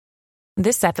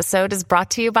This episode is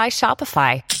brought to you by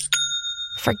Shopify.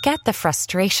 Forget the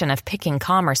frustration of picking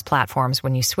commerce platforms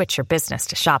when you switch your business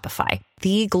to Shopify,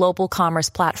 the global commerce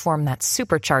platform that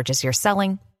supercharges your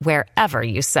selling wherever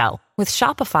you sell. With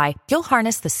Shopify, you'll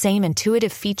harness the same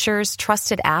intuitive features,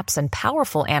 trusted apps, and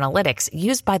powerful analytics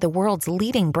used by the world's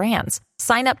leading brands.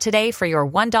 Sign up today for your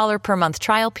 $1 per month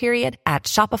trial period at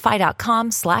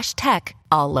shopify.com/tech,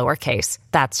 all lowercase.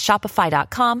 That's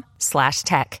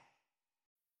shopify.com/tech.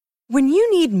 When you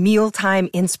need mealtime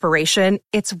inspiration,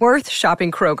 it's worth shopping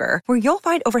Kroger, where you'll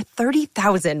find over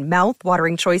 30,000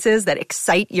 mouth-watering choices that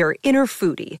excite your inner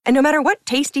foodie. And no matter what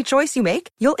tasty choice you make,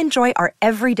 you'll enjoy our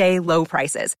everyday low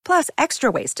prices, plus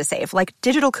extra ways to save, like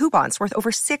digital coupons worth over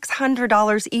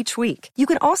 $600 each week. You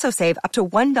can also save up to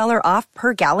 $1 off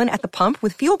per gallon at the pump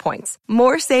with fuel points.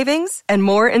 More savings and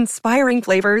more inspiring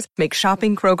flavors make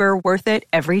shopping Kroger worth it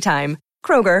every time.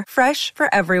 Kroger, fresh for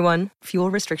everyone.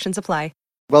 Fuel restrictions apply.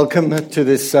 Welcome to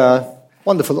this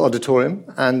wonderful auditorium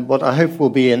and what I hope will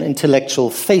be an intellectual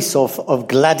face-off of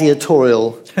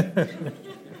gladiatorial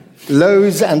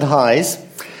lows and highs.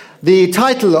 The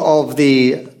title of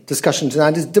the discussion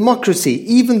tonight is Democracy,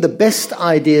 Even the Best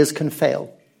Ideas Can Fail,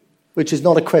 which is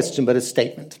not a question but a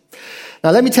statement.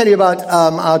 Now let me tell you about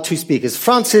our two speakers.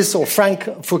 Frank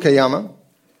Fukuyama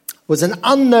was an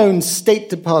unknown State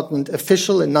Department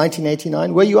official in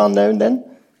 1989. Were you unknown then?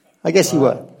 I guess you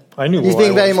were. I knew. He's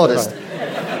being very modest.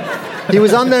 He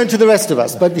was unknown to the rest of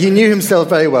us, but he knew himself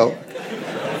very well.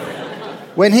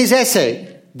 When his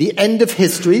essay, The End of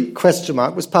History,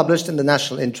 was published in the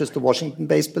National Interest, the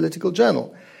Washington-based political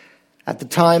journal. At the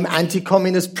time,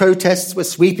 anti-communist protests were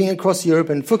sweeping across Europe,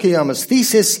 and Fukuyama's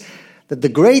thesis that the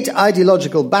great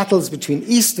ideological battles between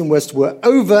East and West were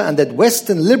over and that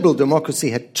Western liberal democracy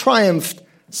had triumphed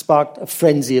sparked a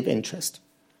frenzy of interest.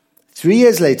 3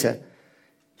 years later,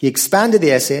 he expanded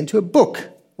the essay into a book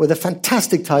with a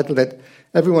fantastic title that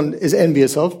everyone is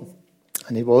envious of,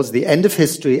 and it was The End of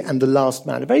History and the Last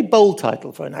Man. A very bold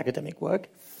title for an academic work,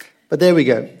 but there we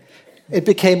go. It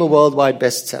became a worldwide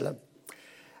bestseller,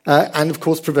 and of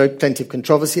course provoked plenty of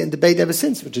controversy and debate ever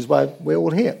since, which is why we're all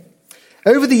here.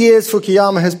 Over the years,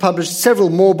 Fukuyama has published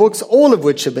several more books, all of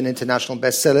which have been international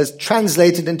bestsellers,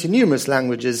 translated into numerous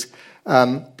languages,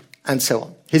 and so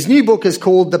on. His new book is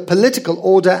called The Political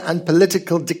Order and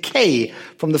Political Decay,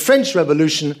 From the French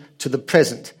Revolution to the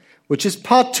Present, which is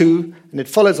part 2, and it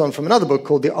follows on from another book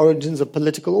called The Origins of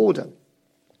Political Order.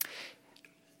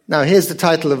 Now, here's the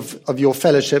title of your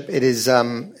fellowship. It's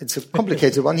a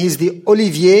complicated one. He's the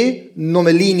Olivier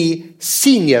Nomellini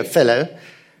Senior Fellow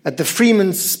at the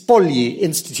Freeman Spogli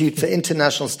Institute for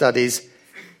International Studies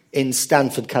in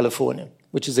Stanford, California,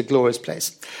 which is a glorious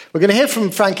place. We're going to hear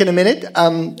from Frank in a minute.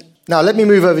 Now, let me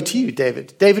move over to you,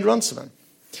 David. David Runciman.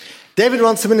 David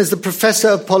Runciman is the professor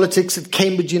of politics at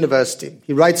Cambridge University.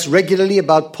 He writes regularly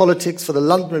about politics for the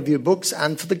London Review of Books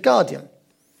and for The Guardian.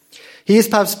 He is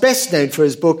perhaps best known for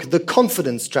his book, The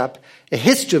Confidence Trap, A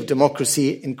History of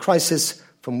Democracy in Crisis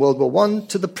from World War I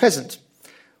to the Present,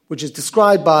 which is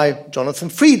described by Jonathan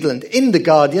Friedland in The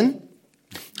Guardian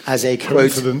as a,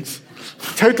 quote,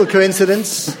 total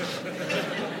coincidence.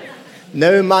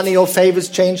 No money or favors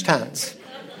changed hands.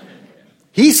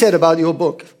 He said about your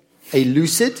book, a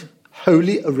lucid,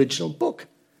 wholly original book.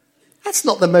 That's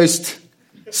not the most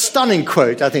stunning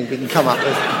quote I think we can come up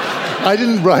with. I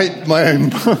didn't write my own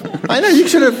book. I know, you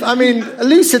should have. I mean,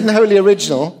 lucid and wholly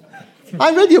original.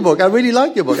 I read your book. I really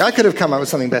like your book. I could have come up with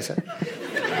something better.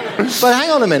 But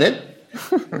hang on a minute.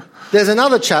 There's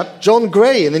another chap, John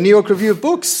Gray, in the New York Review of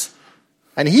Books.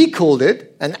 And he called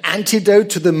it an antidote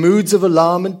to the moods of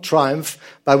alarm and triumph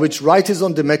by which writers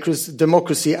on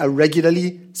democracy are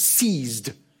regularly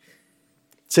seized.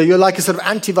 So you're like a sort of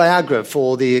anti-Viagra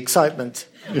for the excitement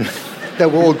that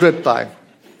we're all gripped by.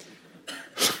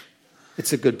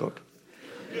 It's a good book.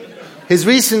 His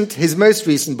most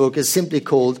recent book is simply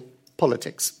called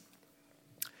Politics.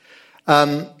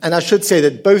 And I should say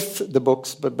that both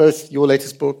your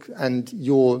latest book and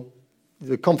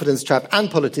The Confidence Trap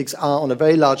and Politics are on a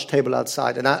very large table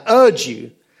outside. And I urge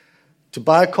you to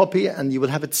buy a copy, and you will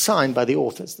have it signed by the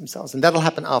authors themselves. And that'll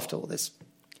happen after all this.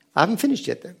 I haven't finished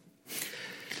yet, though.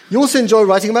 You also enjoy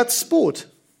writing about sport.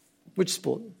 Which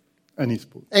sport? Any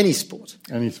sport. Any sport.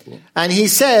 Any sport. And he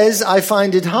says, I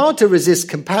find it hard to resist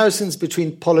comparisons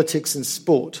between politics and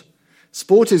sport.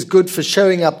 Sport is good for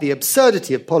showing up the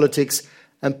absurdity of politics,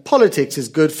 and politics is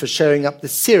good for showing up the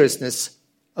seriousness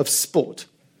of sport.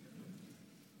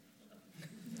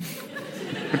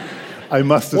 I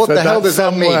must have what said the hell that does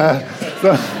somewhere.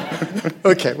 That mean?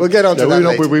 Okay, we'll get on to that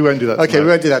later. We won't do that tonight. Okay, we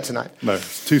won't do that tonight. No,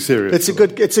 it's too serious.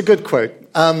 It's a good quote.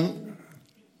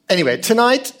 Anyway,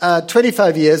 tonight,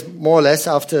 25 years, more or less,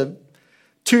 after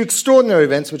two extraordinary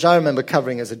events, which I remember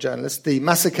covering as a journalist, the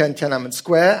massacre in Tiananmen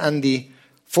Square and the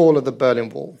fall of the Berlin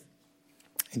Wall.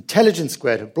 Intelligence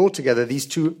Squared have brought together these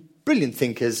two brilliant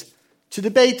thinkers to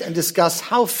debate and discuss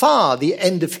how far the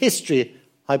end of history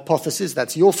hypothesis,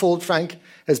 that's your fault, Frank,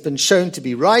 has been shown to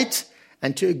be right,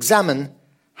 and to examine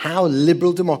how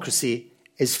liberal democracy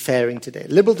is faring today.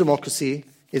 Liberal democracy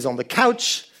is on the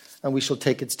couch, and we shall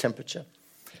take its temperature.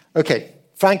 Okay,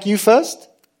 Frank, you first,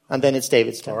 and then it's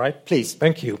David's turn. All right. Please.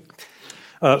 Thank you.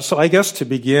 So I guess to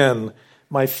begin,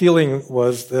 my feeling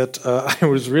was that I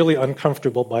was really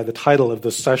uncomfortable by the title of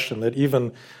this session, that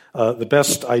even the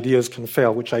best ideas can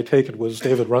fail, which I take it was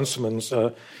David Runciman's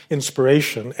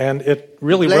inspiration. And it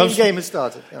really rubs game has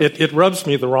started. Yeah. It rubs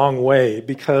me the wrong way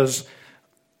because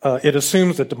it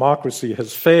assumes that democracy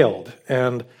has failed.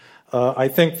 And I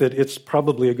think that it's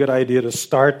probably a good idea to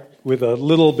start with a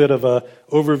little bit of an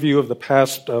overview of the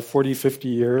past 40, 50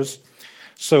 years.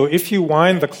 So if you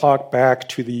wind the clock back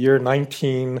to the year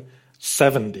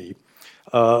 1970,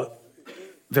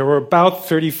 there were about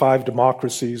 35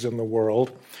 democracies in the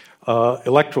world,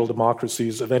 electoral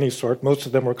democracies of any sort. Most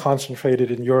of them were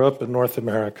concentrated in Europe and North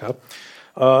America.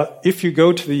 If you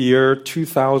go to the year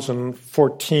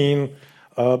 2014,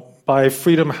 by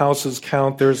Freedom House's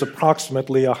count, there's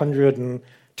approximately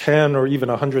 110 or even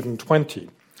 120.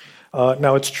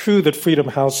 Now, it's true that Freedom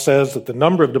House says that the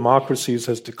number of democracies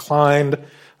has declined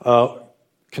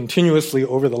continuously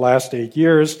over the last 8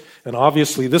 years, and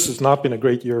obviously this has not been a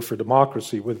great year for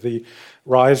democracy, with the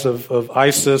rise of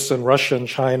ISIS and Russia and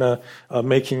China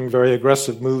making very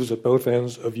aggressive moves at both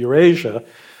ends of Eurasia.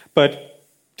 But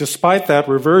despite that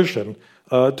reversion,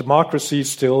 democracy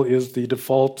still is the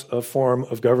default form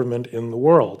of government in the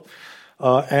world.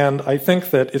 And I think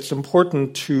that it's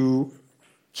important to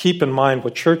keep in mind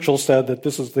what Churchill said, that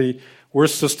this is the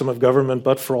worst system of government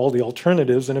but for all the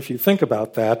alternatives. And if you think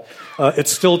about that,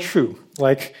 it's still true.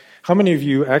 Like, how many of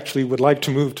you actually would like to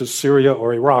move to Syria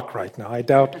or Iraq right now? I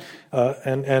doubt. As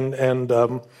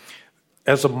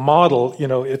a model,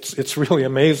 it's really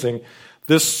amazing.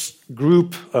 This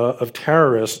group of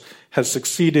terrorists has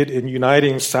succeeded in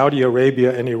uniting Saudi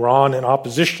Arabia and Iran in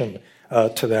opposition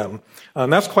to them.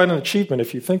 And that's quite an achievement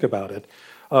if you think about it.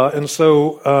 And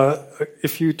so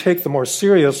if you take the more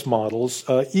serious models,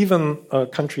 even a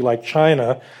country like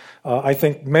China, I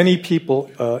think many people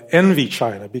envy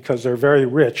China because they're very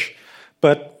rich,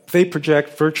 but they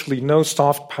project virtually no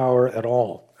soft power at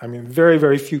all. I mean, very,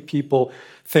 very few people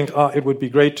think, it would be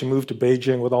great to move to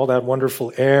Beijing with all that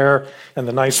wonderful air and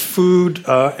the nice food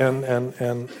and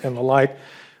the like.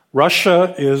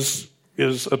 Russia is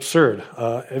absurd.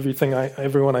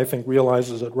 Everyone, I think,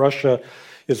 realizes that Russia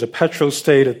is a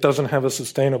petrostate. It doesn't have a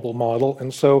sustainable model.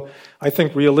 And so I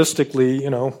think realistically,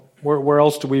 where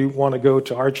else do we want to go?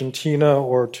 To Argentina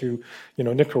or to,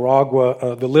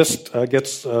 Nicaragua? The list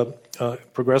gets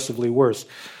progressively worse.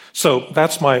 So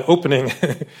that's my opening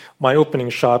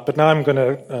shot. But now I'm going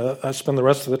to spend the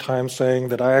rest of the time saying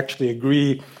that I actually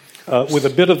agree with a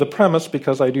bit of the premise,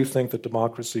 because I do think that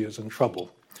democracy is in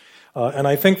trouble. And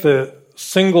I think the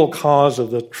single cause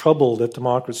of the trouble that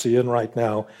democracy is in right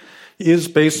now is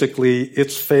basically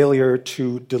its failure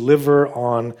to deliver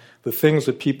on the things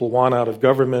that people want out of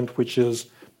government, which is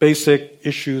basic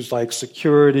issues like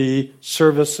security,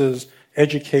 services,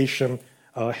 education,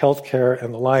 healthcare,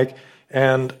 and the like,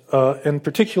 and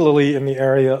particularly in the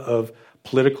area of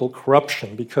political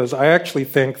corruption, because I actually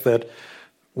think that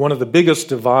one of the biggest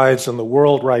divides in the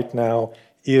world right now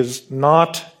is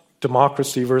not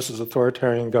democracy versus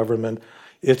authoritarian government.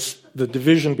 It's the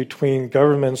division between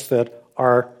governments that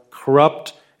are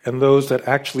corrupt and those that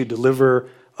actually deliver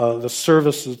the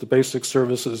services, the basic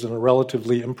services, in a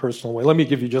relatively impersonal way. Let me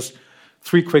give you just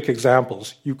 3 quick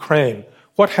examples. Ukraine.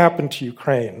 What happened to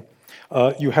Ukraine?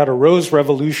 You had an orange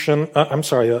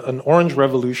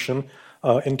revolution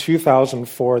in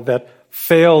 2004 that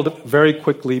failed very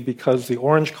quickly because the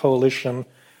Orange Coalition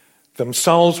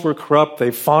themselves were corrupt. They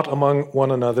fought among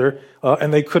one another,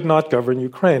 and they could not govern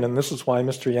Ukraine. And this is why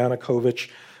Mr.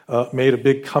 Yanukovych made a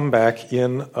big comeback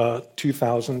in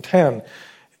 2010.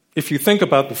 If you think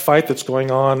about the fight that's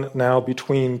going on now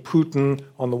between Putin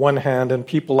on the one hand and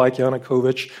people like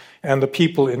Yanukovych and the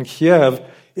people in Kiev,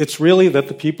 it's really that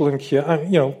the people in Kiev,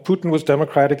 Putin was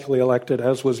democratically elected,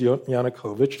 as was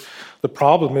Yanukovych. The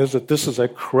problem is that this is a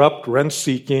corrupt,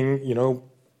 rent-seeking,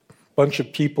 bunch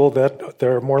of people that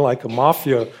they're more like a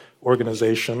mafia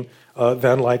organization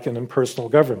than like an impersonal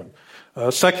government.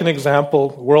 Second example,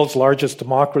 the world's largest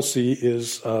democracy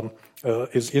is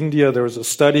is India. There was a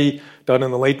study done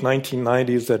in the late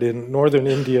 1990s that in northern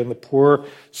India, in the poor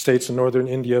states in northern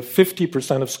India,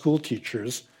 50% of school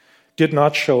teachers did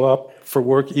not show up for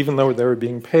work even though they were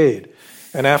being paid.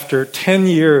 And after 10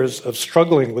 years of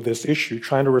struggling with this issue,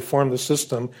 trying to reform the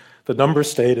system, the number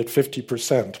stayed at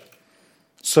 50%.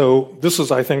 So this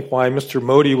is, I think, why Mr.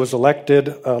 Modi was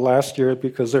elected last year,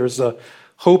 because there's a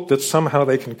hope that somehow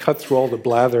they can cut through all the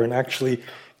blather and actually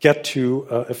get to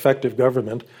effective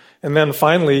government. And then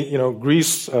finally,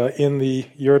 Greece in the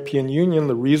European Union,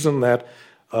 the reason that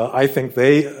I think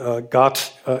they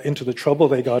got into the trouble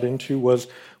they got into was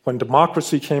when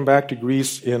democracy came back to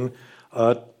Greece in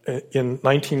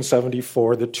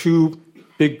 1974, the two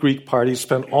big Greek parties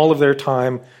spent all of their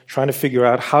time trying to figure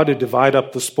out how to divide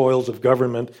up the spoils of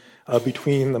government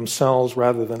between themselves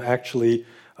rather than actually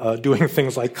doing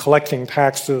things like collecting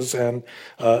taxes and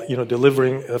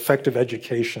delivering effective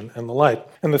education and the like.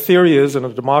 And the theory is, in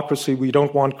a democracy, we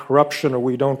don't want corruption or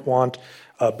we don't want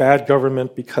bad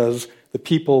government because the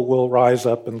people will rise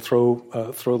up and throw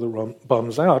the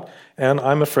bums out. And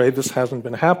I'm afraid this hasn't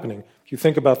been happening. If you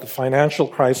think about the financial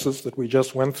crisis that we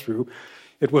just went through,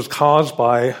 it was caused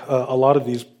by a lot of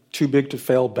these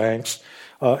too-big-to-fail banks.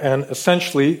 And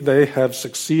essentially, they have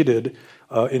succeeded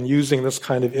in using this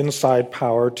kind of inside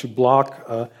power to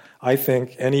block, I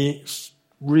think, any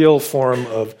real form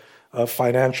of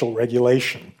financial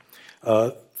regulation.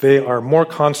 They are more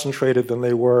concentrated than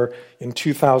they were in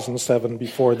 2007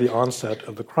 before the onset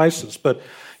of the crisis. But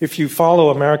if you follow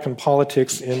American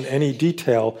politics in any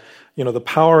detail, the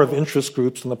power of interest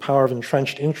groups and the power of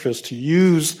entrenched interests to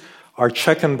use our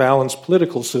check and balance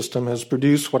political system has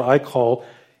produced what I call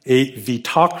a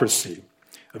vetocracy.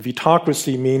 A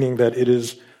vetocracy meaning that it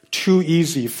is too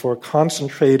easy for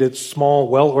concentrated, small,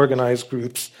 well-organized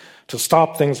groups to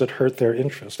stop things that hurt their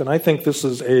interest. And I think this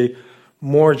is a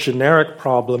more generic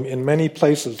problem in many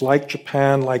places, like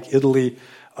Japan, like Italy,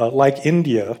 like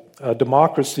India,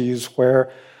 democracies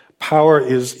where power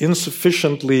is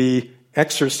insufficiently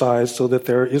exercised so that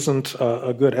there isn't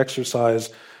a good exercise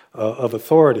of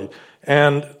authority.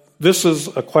 And this is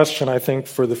a question, I think,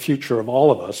 for the future of all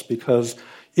of us, because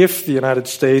if the United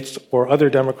States or other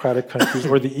democratic countries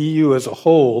or the EU as a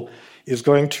whole is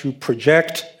going to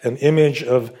project an image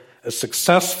of a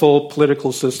successful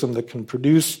political system that can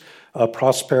produce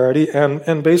prosperity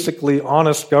and basically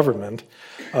honest government,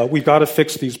 we've got to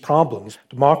fix these problems.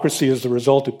 Democracy is the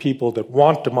result of people that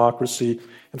want democracy.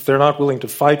 If they're not willing to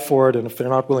fight for it and if they're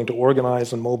not willing to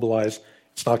organize and mobilize,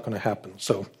 it's not going to happen.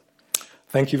 So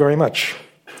thank you very much.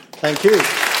 Thank you.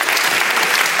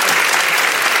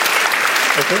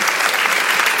 Okay.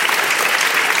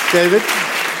 David?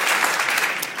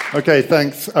 Okay,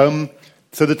 thanks.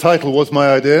 So the title was my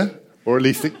idea, or at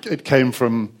least it came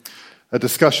from a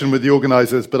discussion with the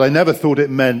organizers, but I never thought it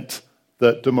meant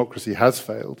that democracy has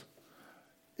failed.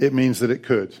 It means that it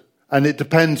could. And it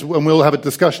depends, and we'll have a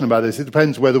discussion about this, it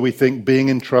depends whether we think being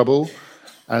in trouble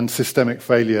and systemic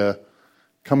failure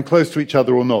come close to each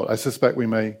other or not. I suspect we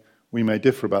may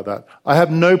differ about that. I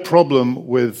have no problem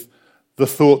with the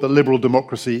thought that liberal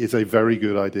democracy is a very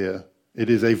good idea. It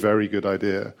is a very good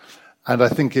idea. And I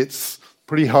think it's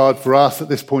pretty hard for us at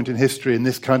this point in history, in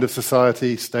this kind of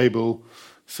society, stable,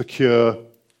 secure,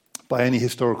 by any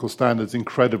historical standards,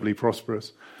 incredibly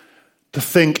prosperous, to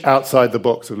think outside the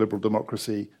box of liberal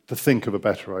democracy, to think of a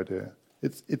better idea.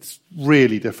 It's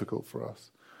really difficult for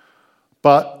us.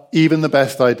 But even the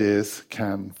best ideas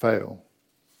can fail.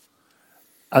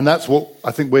 And that's what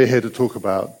I think we're here to talk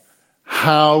about.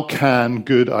 How can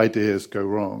good ideas go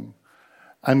wrong?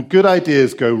 And good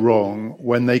ideas go wrong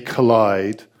when they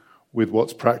collide with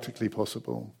what's practically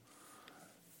possible.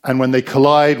 And when they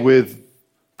collide with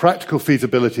practical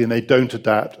feasibility and they don't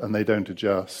adapt and they don't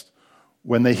adjust.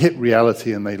 When they hit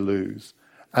reality and they lose.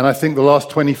 And I think the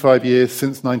last 25 years,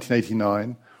 since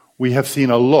 1989, we have seen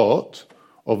a lot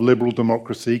of liberal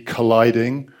democracy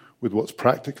colliding with what's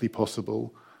practically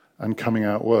possible and coming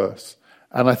out worse.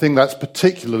 And I think that's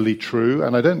particularly true,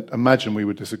 and I don't imagine we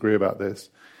would disagree about this,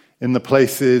 in the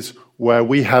places where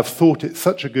we have thought it's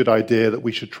such a good idea that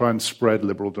we should try and spread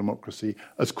liberal democracy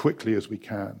as quickly as we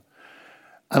can.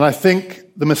 And I think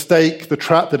the mistake, the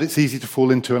trap that it's easy to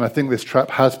fall into, and I think this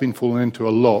trap has been fallen into a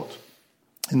lot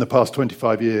in the past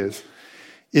 25 years,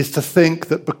 is to think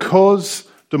that because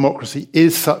democracy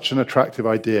is such an attractive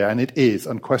idea, and it is,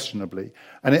 unquestionably,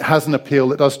 and it has an appeal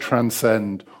that does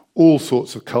transcend all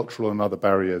sorts of cultural and other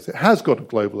barriers. It has got a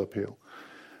global appeal.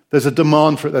 There's a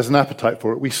demand for it, there's an appetite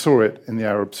for it. We saw it in the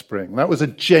Arab Spring. That was a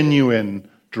genuine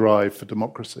drive for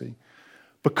democracy.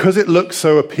 Because it looks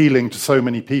so appealing to so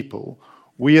many people,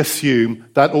 we assume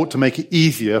that ought to make it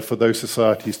easier for those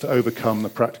societies to overcome the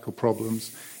practical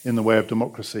problems in the way of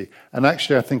democracy. And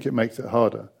actually, I think it makes it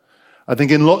harder. I think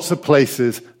in lots of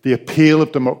places, the appeal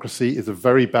of democracy is a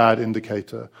very bad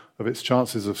indicator of its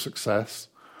chances of success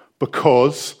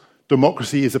because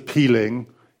democracy is appealing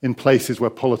in places where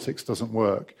politics doesn't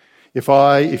work. If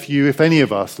any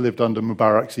of us lived under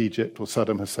Mubarak's Egypt or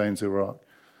Saddam Hussein's Iraq,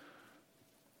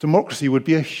 democracy would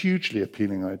be a hugely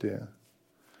appealing idea.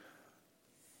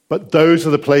 But those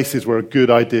are the places where a good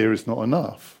idea is not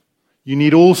enough. You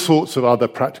need all sorts of other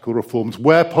practical reforms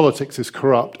where politics is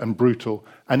corrupt and brutal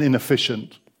and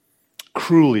inefficient,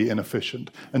 cruelly inefficient,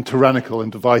 and tyrannical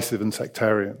and divisive and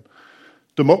sectarian.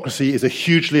 Democracy is a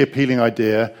hugely appealing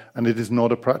idea, and it is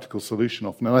not a practical solution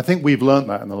often. And I think we've learned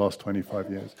that in the last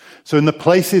 25 years. So in the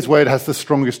places where it has the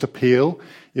strongest appeal,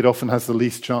 it often has the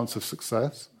least chance of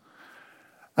success.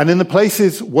 And in the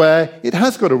places where it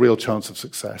has got a real chance of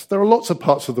success, there are lots of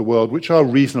parts of the world which are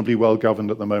reasonably well governed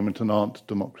at the moment and aren't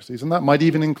democracies. And that might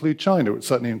even include China. It would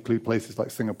certainly include places like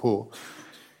Singapore.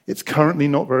 It's currently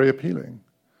not very appealing.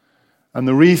 And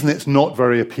the reason it's not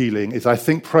very appealing is, I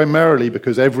think, primarily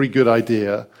because every good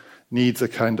idea needs a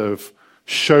kind of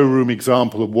showroom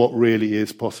example of what really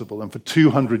is possible. And for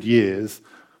 200 years,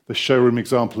 the showroom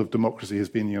example of democracy has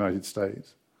been the United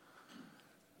States.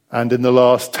 And in the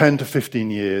last 10 to 15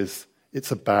 years, it's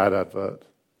a bad advert.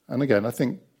 And again, I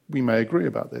think we may agree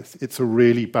about this. It's a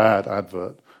really bad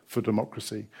advert for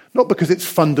democracy. Not because it's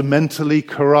fundamentally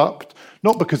corrupt,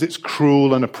 not because it's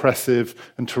cruel and oppressive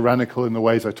and tyrannical in the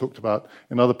ways I talked about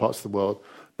in other parts of the world,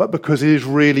 but because it is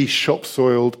really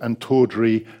shop-soiled and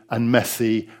tawdry and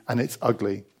messy and it's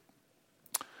ugly.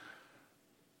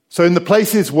 So in the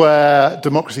places where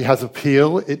democracy has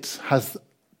appeal, it has,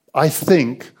 I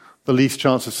think, the least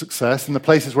chance of success. In the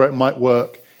places where it might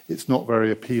work, it's not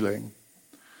very appealing.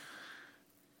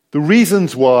 The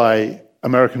reasons why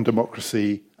American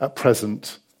democracy at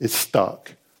present is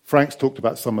stuck, Frank's talked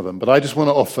about some of them, but I just want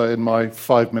to offer, in my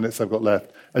 5 minutes I've got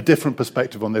left, a different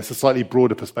perspective on this, a slightly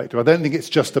broader perspective. I don't think it's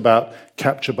just about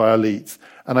capture by elites,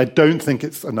 and I don't think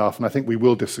it's enough, and I think we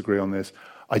will disagree on this.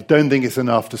 I don't think it's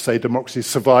enough to say democracy has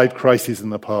survived crises in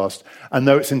the past, and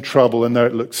though it's in trouble and though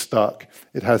it looks stuck,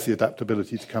 it has the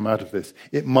adaptability to come out of this.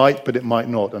 It might, but it might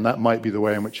not, and that might be the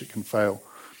way in which it can fail.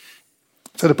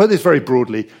 So to put this very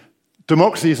broadly,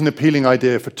 democracy is an appealing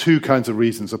idea for two kinds of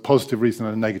reasons, a positive reason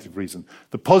and a negative reason.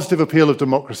 The positive appeal of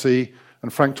democracy,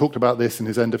 and Frank talked about this in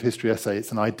his End of History essay,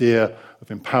 it's an idea of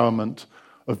empowerment,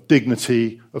 of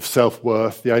dignity, of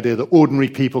self-worth, the idea that ordinary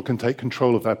people can take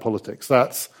control of their politics.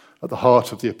 That's at the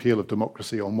heart of the appeal of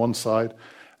democracy on one side.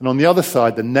 And on the other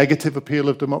side, the negative appeal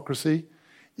of democracy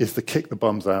is the kick the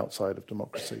bums out side of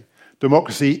democracy.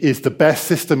 Democracy is the best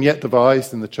system yet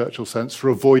devised, in the Churchill sense, for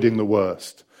avoiding the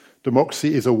worst.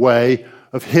 Democracy is a way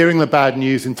of hearing the bad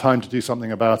news in time to do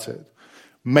something about it.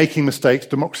 Making mistakes,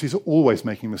 democracies are always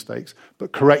making mistakes,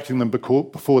 but correcting them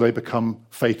before they become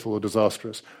fatal or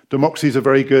disastrous. Democracies are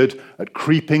very good at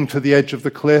creeping to the edge of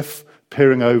the cliff,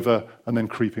 peering over, and then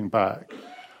creeping back.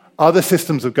 Other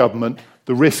systems of government,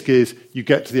 the risk is you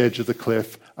get to the edge of the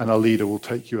cliff and our leader will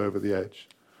take you over the edge.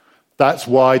 That's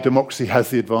why democracy has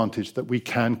the advantage that we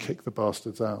can kick the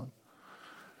bastards out.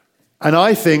 And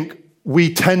I think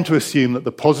we tend to assume that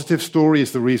the positive story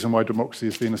is the reason why democracy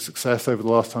has been a success over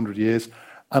the last 100 years,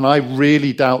 and I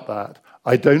really doubt that.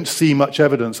 I don't see much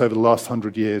evidence over the last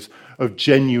 100 years of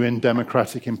genuine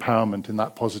democratic empowerment in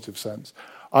that positive sense.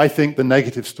 I think the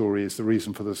negative story is the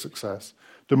reason for the success.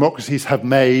 Democracies have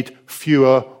made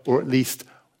fewer, or at least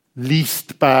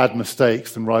bad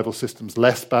mistakes than rival systems,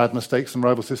 less bad mistakes than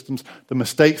rival systems. The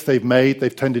mistakes they've made,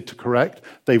 they've tended to correct.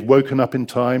 They've woken up in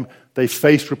time. They've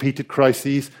faced repeated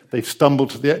crises. They've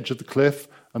stumbled to the edge of the cliff,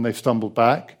 and they've stumbled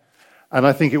back. And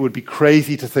I think it would be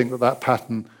crazy to think that that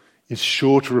pattern is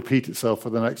sure to repeat itself for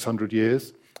the next 100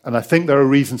 years. And I think there are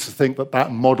reasons to think that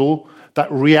that model,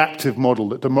 that reactive model,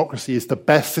 that democracy is the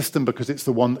best system because it's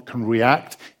the one that can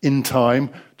react in time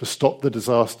to stop the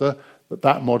disaster,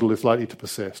 that model is likely to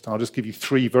persist. And I'll just give you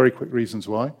 3 very quick reasons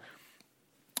why.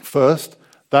 First,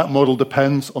 that model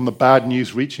depends on the bad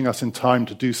news reaching us in time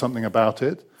to do something about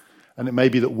it. And it may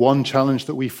be that one challenge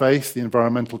that we face, the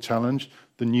environmental challenge,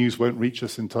 the news won't reach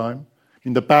us in time.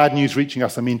 In the bad news reaching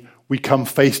us, I mean, we come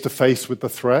face to face with the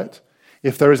threat.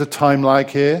 If there is a time lag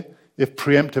here, if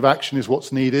preemptive action is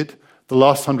what's needed, the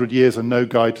last 100 years are no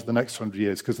guide to the next 100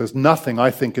 years, because there's nothing,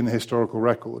 I think, in the historical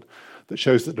record that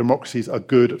shows that democracies are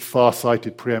good at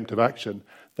far-sighted preemptive action.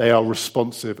 They are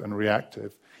responsive and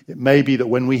reactive. It may be that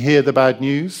when we hear the bad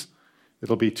news,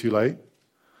 it'll be too late.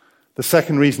 The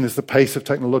second reason is the pace of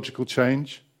technological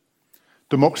change.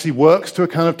 Democracy works to a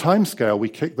kind of timescale. We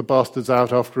kick the bastards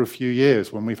out after a few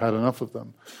years when we've had enough of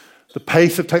them. The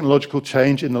pace of technological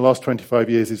change in the last 25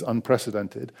 years is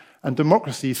unprecedented, and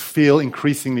democracies feel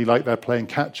increasingly like they're playing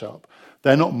catch-up.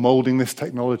 They're not molding this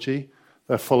technology,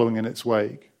 they're following in its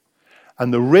wake.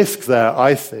 And the risk there,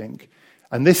 I think,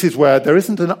 and this is where there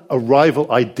isn't a rival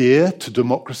idea to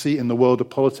democracy in the world of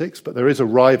politics, but there is a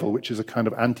rival, which is a kind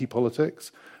of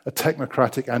anti-politics, a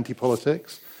technocratic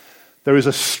anti-politics. There is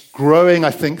a growing,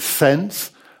 I think,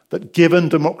 sense that given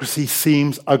democracy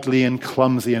seems ugly and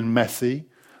clumsy and messy,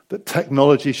 that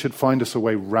technology should find us a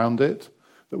way round it,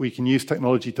 that we can use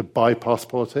technology to bypass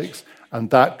politics, and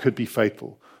that could be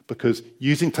fatal, because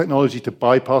using technology to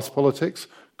bypass politics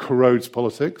corrodes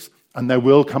politics, and there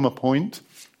will come a point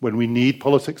when we need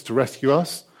politics to rescue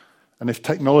us, and if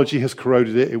technology has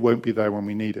corroded it, it won't be there when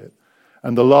we need it.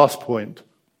 And the last point,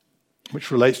 which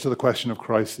relates to the question of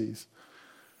crises,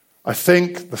 I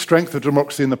think the strength of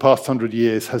democracy in the past 100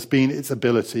 years has been its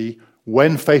ability,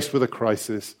 when faced with a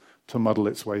crisis, to muddle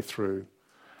its way through.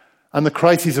 And the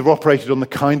crises have operated on the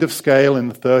kind of scale in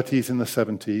the 30s and the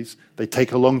 70s. They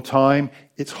take a long time.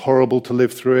 It's horrible to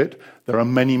live through it. There are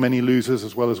many, many losers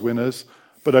as well as winners.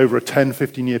 But over a 10,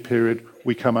 15-year period,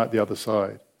 we come out the other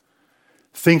side.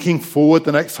 Thinking forward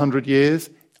the next 100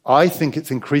 years, I think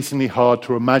it's increasingly hard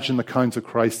to imagine the kinds of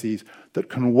crises that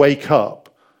can wake up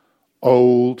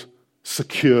old,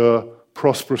 secure,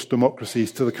 prosperous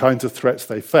democracies to the kinds of threats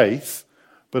they face,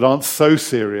 but aren't so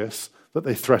serious that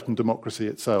they threaten democracy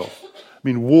itself. I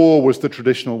mean, war was the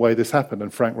traditional way this happened,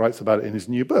 and Frank writes about it in his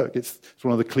new book. It's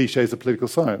one of the cliches of political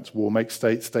science. War makes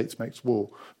states, states make war.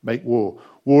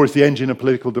 War is the engine of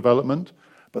political development,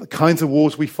 but the kinds of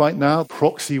wars we fight now,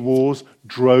 proxy wars,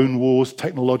 drone wars,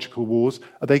 technological wars,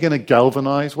 are they going to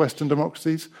galvanize Western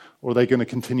democracies, or are they going to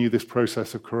continue this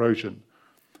process of corrosion?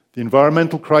 The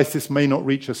environmental crisis may not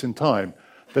reach us in time.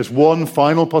 There's one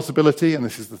final possibility, and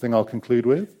this is the thing I'll conclude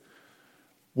with.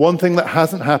 One thing that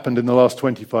hasn't happened in the last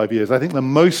 25 years, I think the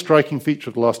most striking feature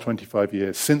of the last 25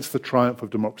 years, since the triumph of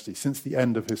democracy, since the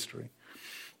end of history,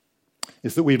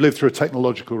 is that we've lived through a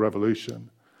technological revolution.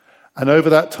 And over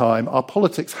that time, our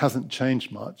politics hasn't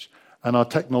changed much, and our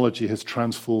technology has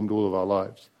transformed all of our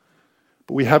lives.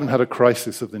 But we haven't had a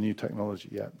crisis of the new technology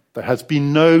yet. There has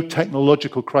been no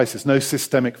technological crisis, no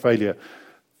systemic failure.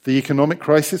 The economic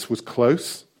crisis was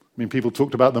close. I mean, people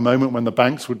talked about the moment when the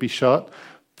banks would be shut,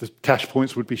 the cash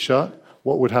points would be shut,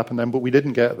 what would happen then, but we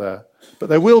didn't get there. But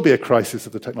there will be a crisis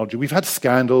of the technology. We've had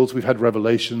scandals, we've had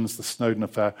revelations, the Snowden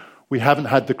affair. We haven't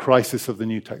had the crisis of the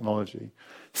new technology.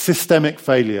 Systemic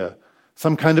failure,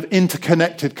 some kind of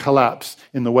interconnected collapse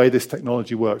in the way this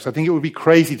technology works. I think it would be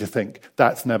crazy to think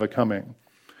that's never coming.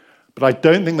 But I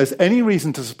don't think there's any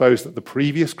reason to suppose that the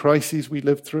previous crises we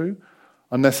lived through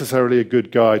are necessarily a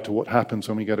good guide to what happens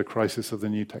when we get a crisis of the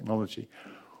new technology.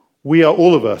 We are,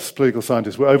 all of us, political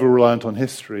scientists, we're over-reliant on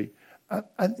history,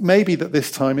 and maybe that this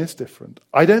time is different.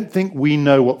 I don't think we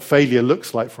know what failure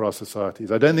looks like for our societies.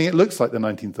 I don't think it looks like the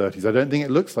 1930s. I don't think it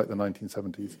looks like the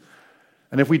 1970s.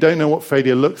 And if we don't know what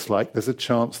failure looks like, there's a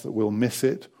chance that we'll miss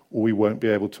it or we won't be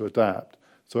able to adapt.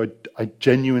 So I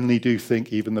genuinely do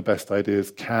think even the best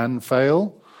ideas can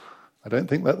fail. I don't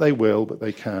think that they will, but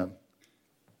they can.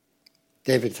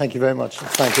 David, thank you very much.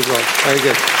 Thank you, Rob. Very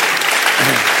good.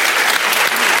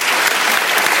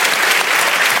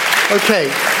 Okay,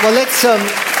 well,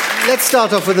 let's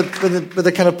start off with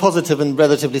a kind of positive and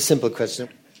relatively simple question.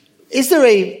 Is there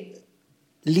a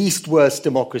least worst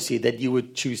democracy that you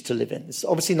would choose to live in? It's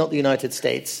obviously not the United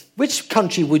States. Which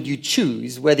country would you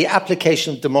choose where the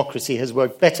application of democracy has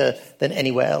worked better than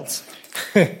anywhere else?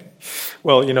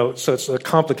 Well, so it's a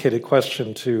complicated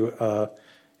question to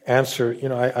answer.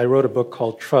 I wrote a book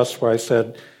called Trust where I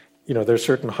said, there's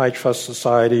certain high trust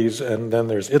societies and then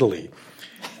there's Italy.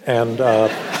 And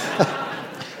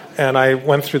and I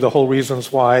went through the whole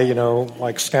reasons why,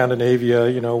 like Scandinavia,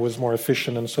 was more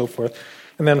efficient and so forth.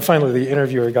 And then finally the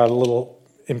interviewer got a little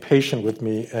impatient with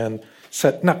me and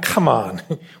said, "Now, come on,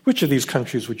 which of these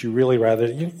countries would you really rather,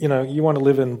 you want to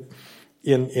live in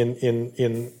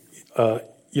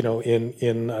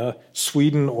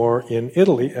Sweden or in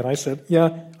Italy?" And I said, "Yeah,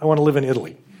 I want to live in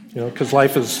Italy, because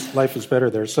life is better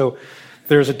there." So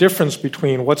there's a difference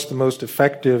between what's the most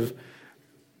effective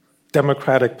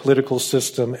democratic political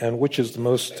system and which is the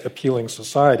most appealing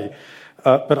society.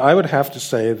 But I would have to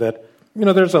say that,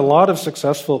 there's a lot of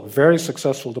very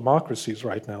successful democracies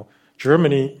right now.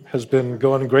 Germany has been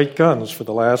going great guns for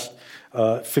the last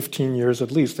 15 years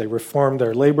at least. They reformed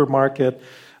their labor market.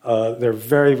 They're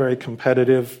very, very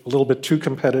competitive, a little bit too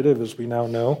competitive, as we now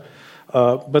know.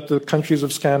 But the countries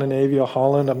of Scandinavia,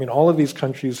 Holland, I mean, all of these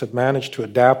countries have managed to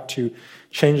adapt to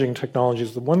changing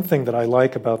technologies. The one thing that I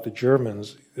like about the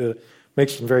Germans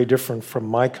makes them very different from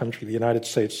my country, the United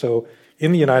States. So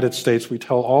in the United States, we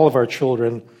tell all of our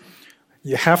children,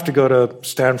 you have to go to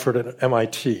Stanford and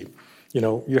MIT.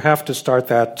 You have to start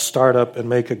that startup and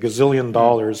make $1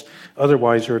 gazillion.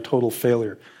 Otherwise, you're a total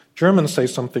failure. Germans say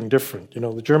something different.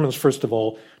 The Germans, first of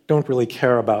all, don't really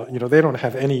care about, they don't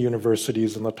have any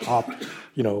universities in the top,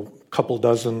 couple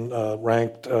dozen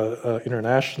ranked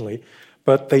internationally.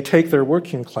 But they take their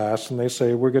working class and they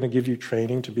say, we're going to give you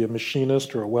training to be a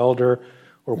machinist or a welder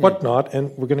or whatnot, and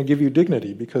we're going to give you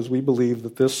dignity because we believe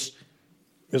that this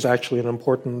is actually an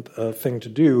important thing to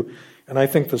do. And I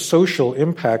think the social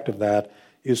impact of that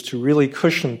is to really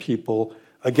cushion people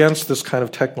against this kind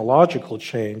of technological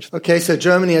change. Okay, so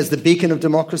Germany as the beacon of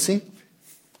democracy,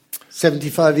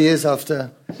 75 years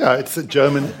after... Yeah, it's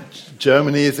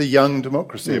Germany is a young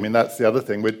democracy. I mean, that's the other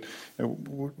thing.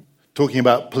 We're talking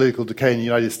about political decay in the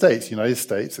United States. The United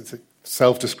States, it's a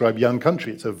self-described young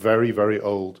country. It's a very, very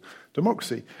old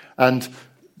democracy. And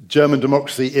German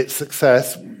democracy, its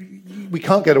success... We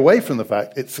can't get away from the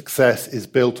fact its success is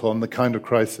built on the kind of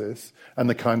crisis and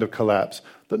the kind of collapse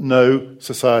that no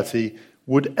society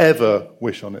would ever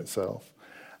wish on itself.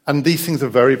 And these things are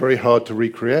very, very hard to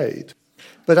recreate.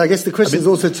 But I guess the question is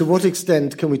also, to what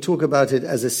extent can we talk about it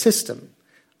as a system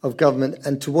of government,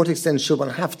 and to what extent should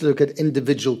one have to look at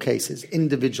individual cases,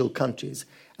 individual countries?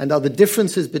 And are the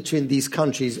differences between these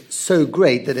countries so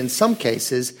great that in some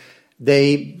cases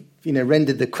they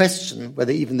rendered the question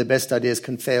whether even the best ideas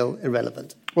can fail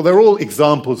irrelevant? Well, they're all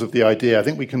examples of the idea. I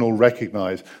think we can all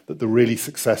recognize that the really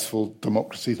successful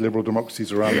democracies, liberal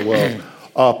democracies around the world,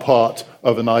 are part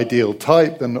of an ideal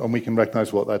type, and we can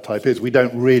recognize what that type is. We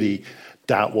don't really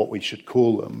doubt what we should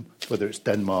call them, whether it's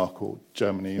Denmark or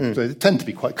Germany. They tend to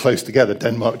be quite close together,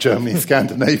 Denmark, Germany,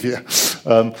 Scandinavia,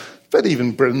 but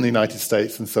even Britain, the United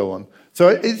States, and so on. So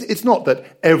it's not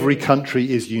that every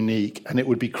country is unique, and it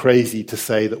would be crazy to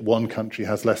say that one country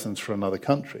has lessons for another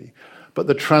country. But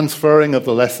the transferring of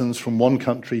the lessons from one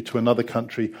country to another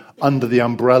country under the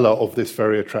umbrella of this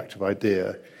very attractive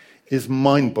idea is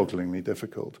mind-bogglingly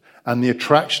difficult. And the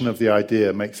attraction of the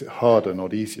idea makes it harder,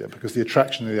 not easier, because the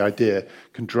attraction of the idea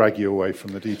can drag you away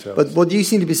from the details. But what you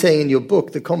seem to be saying in your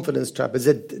book, The Confidence Trap, is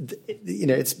that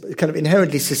it's kind of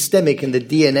inherently systemic in the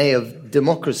DNA of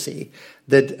democracy,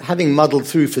 that having muddled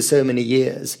through for so many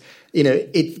years,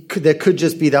 there could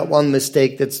just be that one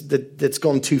mistake that's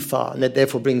gone too far, and that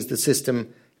therefore brings the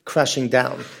system crashing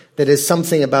down. That is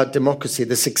something about democracy.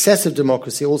 The success of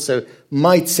democracy also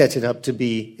might set it up to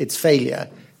be its failure.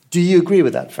 Do you agree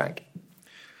with that, Frank?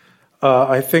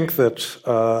 I think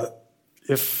that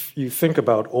if you think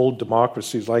about old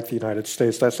democracies like the United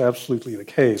States, that's absolutely the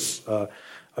case.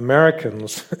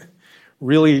 Americans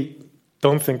really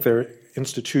don't think their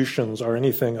institutions are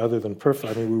anything other than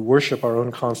perfect. I mean, we worship our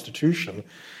own Constitution.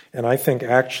 And I think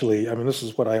actually, this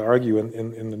is what I argue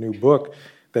in the new book,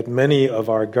 that many of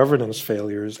our governance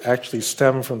failures actually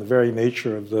stem from the very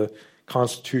nature of the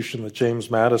Constitution that James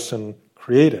Madison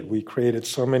created. We created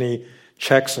so many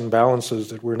checks and balances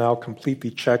that we're now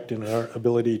completely checked in our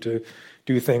ability to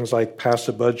do things like pass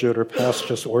a budget or pass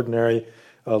just ordinary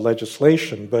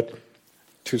legislation. But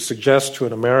to suggest to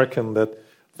an American that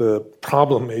the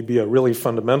problem may be a really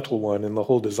fundamental one in the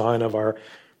whole design of our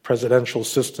presidential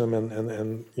system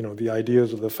and the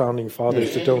ideas of the founding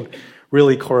fathers that don't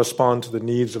really correspond to the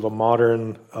needs of a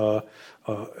modern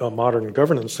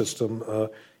governance system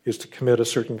is to commit a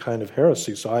certain kind of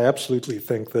heresy. So I absolutely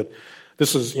think that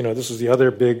this is the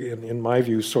other big, in my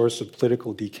view, source of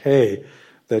political decay,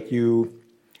 that you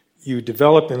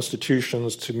develop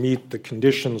institutions to meet the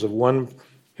conditions of one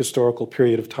historical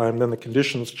period of time, then the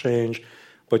conditions change,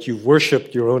 but you've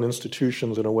worshipped your own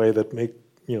institutions in a way that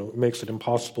makes it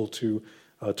impossible to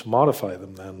modify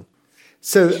them then.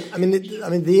 So,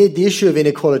 the issue of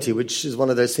inequality, which is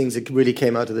one of those things that really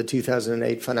came out of the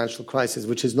 2008 financial crisis,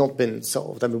 which has not been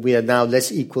solved. We are now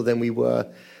less equal than we were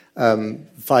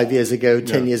 5 years ago,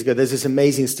 10 years ago. There's this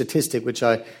amazing statistic, which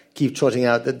I keep trotting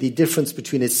out, that the difference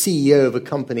between a CEO of a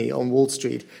company on Wall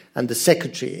Street and the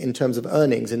secretary in terms of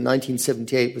earnings in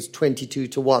 1978 was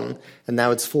 22-1, and now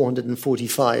it's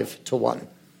 445-1.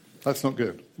 That's not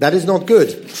good. That is not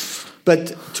good.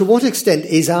 But to what extent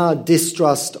is our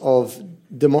distrust of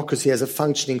democracy as a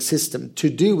functioning system to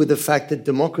do with the fact that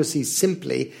democracy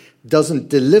simply doesn't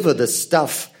deliver the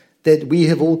stuff that we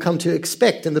have all come to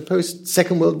expect in the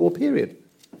post-Second World War period?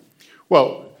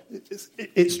 Well,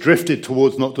 it's drifted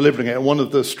towards not delivering it. And one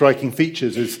of the striking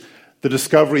features is the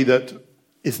discovery that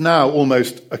is now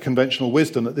almost a conventional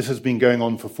wisdom that this has been going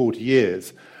on for 40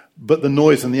 years, But the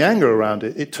noise and the anger around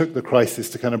it, it took the crisis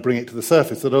to kind of bring it to the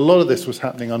surface, that a lot of this was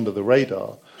happening under the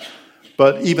radar.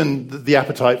 But even the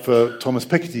appetite for Thomas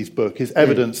Piketty's book is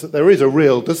evidence that there is a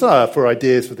real desire for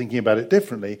ideas for thinking about it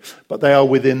differently, but they are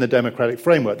within the democratic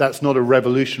framework. That's not a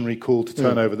revolutionary call to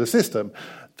turn over the system.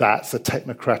 That's a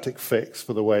technocratic fix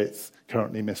for the way it's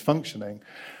currently misfunctioning.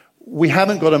 We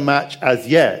haven't got a match as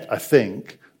yet, I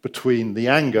think, between the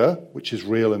anger, which is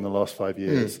real in the last 5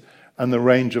 years, and the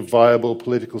range of viable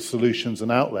political solutions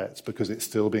and outlets, because it's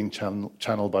still being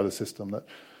channeled by the system that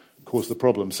caused the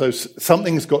problem. So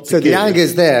something's got to give. So the anger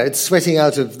is there. It's sweating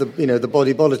out of the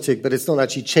body politic, but it's not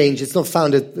actually changed. It's not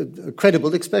found a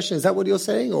credible expression. Is that what you're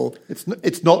saying? Or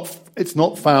it's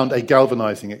not found a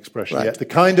galvanizing expression yet. The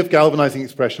kind of galvanizing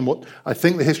expression, what I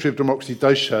think the history of democracy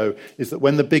does show, is that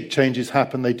when the big changes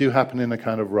happen, they do happen in a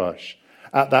kind of rush.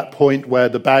 At that point where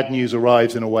the bad news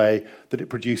arrives in a way that it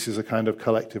produces a kind of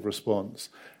collective response.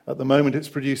 At the moment, it's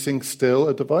producing still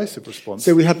a divisive response.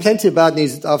 So we had plenty of bad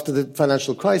news after the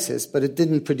financial crisis, but it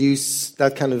didn't produce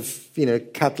that kind of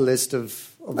catalyst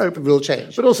of real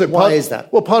change. But also, why is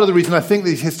that? Well, part of the reason I think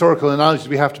these historical analogies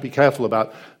we have to be careful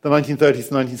about, the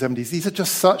 1930s and 1970s, these are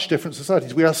just such different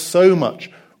societies. We are so much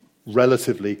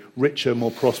relatively richer,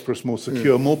 more prosperous, more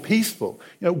secure, more peaceful.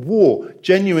 War,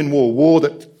 genuine war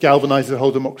that galvanizes the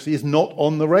whole democracy is not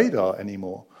on the radar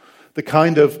anymore. The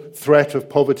kind of threat of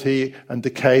poverty and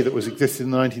decay that was existing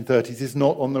in the 1930s is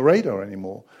not on the radar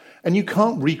anymore. And you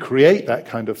can't recreate that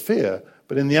kind of fear,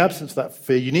 but in the absence of that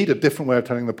fear, you need a different way of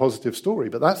telling the positive story.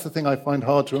 But that's the thing I find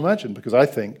hard to imagine, because I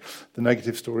think the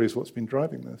negative story is what's been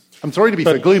driving this. I'm sorry to be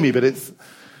so gloomy, but it's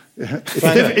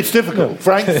difficult.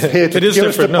 Frank's here to give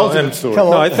us the positive story.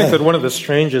 No, I think that one of the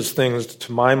strangest things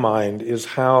to my mind is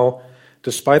how,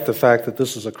 despite the fact that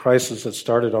this is a crisis that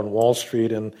started on Wall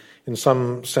Street and in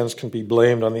some sense can be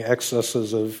blamed on the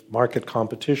excesses of market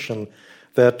competition,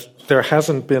 that there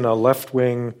hasn't been a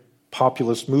left-wing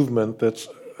populist movement that's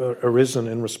arisen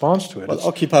in response to it. Well,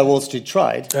 Occupy Wall Street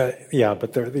tried. Yeah,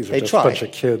 but these are just a bunch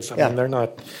of kids. I mean, they're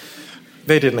not...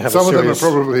 They didn't have some a serious...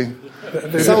 Some of them are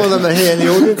probably... Some of them are here in the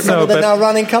audience. Some of them are now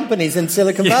running companies in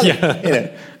Silicon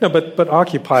Valley. No, but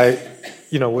Occupy,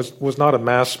 was not a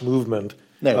mass movement.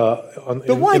 No.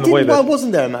 Why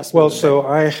wasn't there a mass movement? Well, so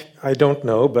I don't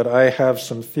know, but I have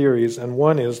some theories, and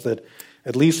one is that,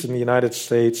 at least in the United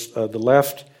States, the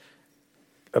left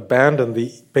abandoned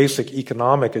the basic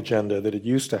economic agenda that it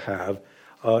used to have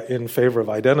in favor of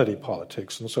identity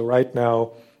politics. And so right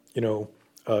now,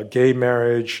 gay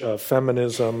marriage,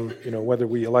 feminism, whether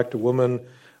we elect a woman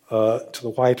to the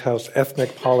White House,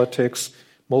 ethnic politics,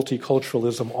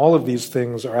 multiculturalism, all of these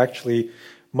things are actually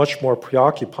much more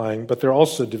preoccupying, but they're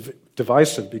also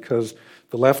divisive because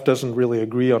the left doesn't really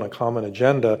agree on a common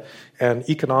agenda, and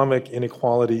economic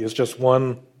inequality is just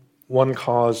one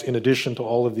cause in addition to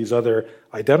all of these other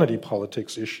identity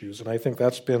politics issues. And I think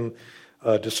that's been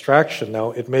a distraction.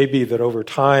 Now, it may be that over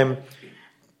time,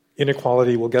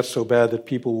 inequality will get so bad that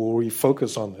people will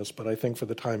refocus on this, but I think for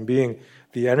the time being,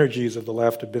 the energies of the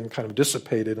left have been kind of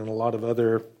dissipated in a lot of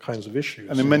other kinds of issues.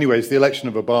 And in many ways, the election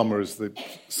of Obama is the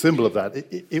symbol of that.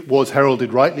 It was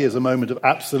heralded rightly as a moment of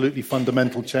absolutely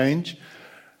fundamental change,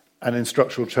 and in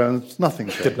structural terms, nothing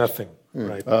changed. Did nothing,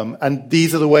 right. And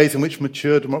these are the ways in which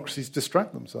mature democracies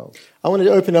distract themselves. I wanted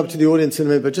to open up to the audience in a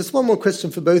minute, but just one more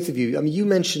question for both of you. I mean, you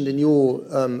mentioned in your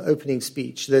opening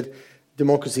speech that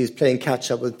democracy is playing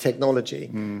catch-up with technology.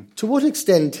 To what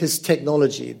extent has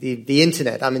technology, the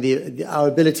internet, our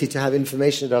ability to have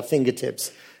information at our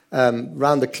fingertips,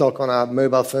 round the clock on our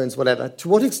mobile phones, whatever, to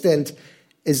what extent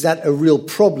is that a real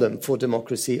problem for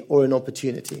democracy or an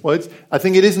opportunity? Well, I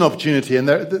think it is an opportunity, and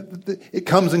it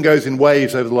comes and goes in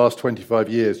waves over the last 25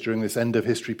 years during this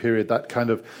end-of-history period, that kind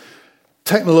of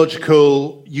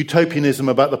technological utopianism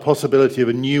about the possibility of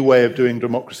a new way of doing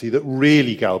democracy that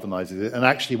really galvanizes it. And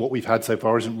actually what we've had so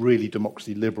far isn't really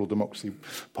democracy, liberal democracy,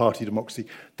 party democracy.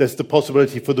 There's the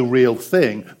possibility for the real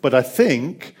thing. But I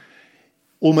think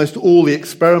almost all the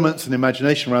experiments and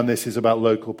imagination around this is about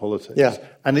local politics. Yeah.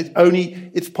 And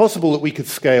it's possible that we could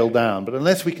scale down, but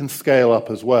unless we can scale up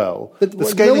as well, but the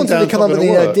scaling down is not going to work. No one's come up with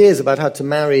any ideas about how to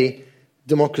marry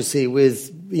democracy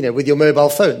with your mobile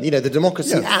phone. The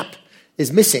democracy app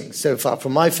is missing so far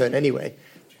from my phone anyway.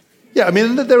 Yeah,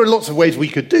 there are lots of ways we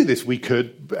could do this.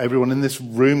 Everyone in this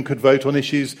room could vote on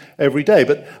issues every day.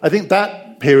 But I think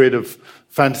that period of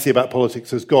fantasy about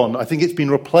politics has gone. I think it's been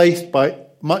replaced by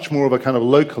much more of a kind of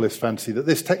localist fantasy that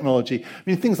this technology,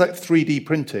 things like 3D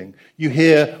printing, you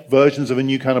hear versions of a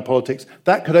new kind of politics,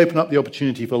 that could open up the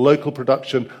opportunity for local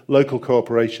production, local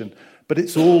cooperation. But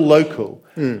it's all local.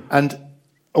 And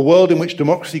a world in which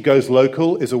democracy goes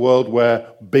local is a world where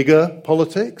bigger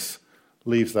politics,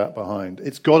 leaves that behind.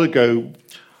 It's got to go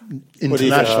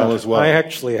international as well. I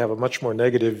actually have a much more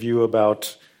negative view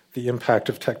about the impact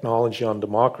of technology on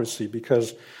democracy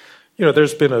because,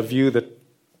 there's been a view that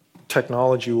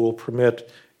technology will permit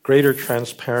greater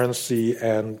transparency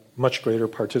and much greater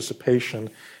participation.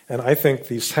 And I think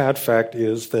the sad fact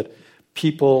is that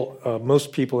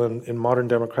most people in modern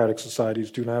democratic societies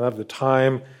do not have the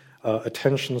time,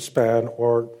 attention span,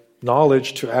 or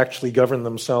knowledge to actually govern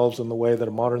themselves in the way that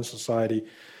a modern society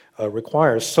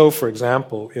requires. So, for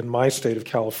example, in my state of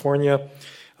California,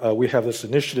 we have this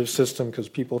initiative system because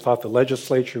people thought the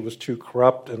legislature was too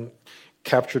corrupt and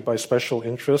captured by special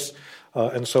interests.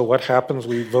 And so what happens,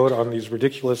 we vote on these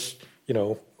ridiculous,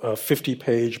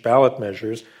 50-page ballot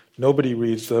measures. Nobody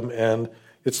reads them, and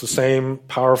it's the same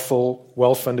powerful,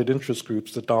 well-funded interest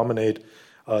groups that dominate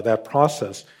that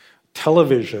process.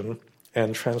 Television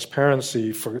and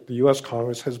transparency for the U.S.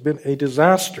 Congress has been a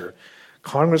disaster.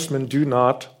 Congressmen do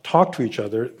not talk to each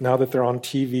other now that they're on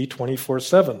TV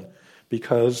 24/7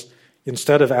 because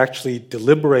instead of actually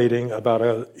deliberating about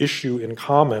an issue in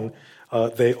common,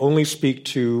 they only speak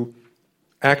to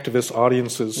activist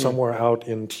audiences somewhere out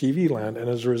in TV land, and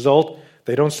as a result,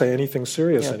 they don't say anything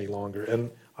serious any longer.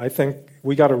 And I think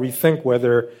we got to rethink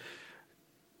whether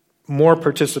more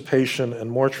participation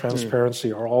and more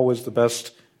transparency are always the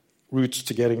best routes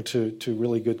to getting to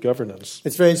really good governance.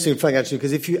 It's very interesting, Frank, actually,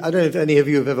 because I don't know if any of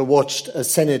you have ever watched a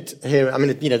Senate here. I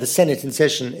mean, the Senate in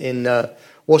session in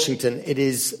Washington, it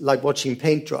is like watching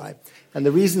paint dry. And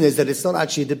the reason is that it's not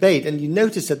actually a debate. And you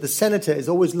notice that the senator is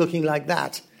always looking like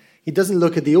that. He doesn't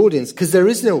look at the audience because there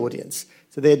is no audience.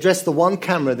 So they address the one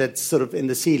camera that's sort of in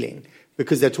the ceiling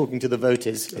because they're talking to the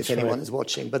voters, if anyone is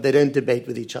watching. But they don't debate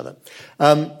with each other.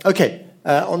 Okay.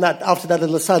 After that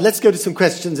little aside, let's go to some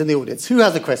questions in the audience. Who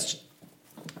has a question?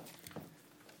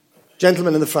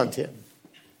 Gentleman in the front here.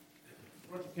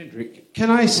 Roger Kendrick, can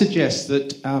I suggest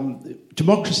that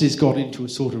democracy's got into a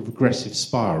sort of regressive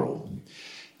spiral?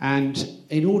 And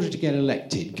in order to get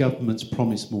elected, governments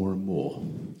promise more and more.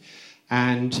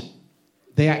 And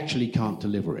they actually can't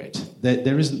deliver it.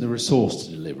 There isn't the resource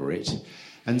to deliver it.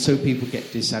 And so people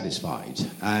get dissatisfied.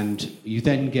 And you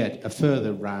then get a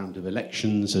further round of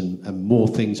elections and more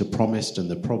things are promised and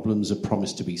the problems are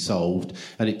promised to be solved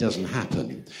and it doesn't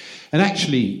happen. And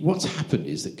actually, what's happened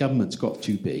is that government's got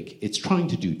too big. It's trying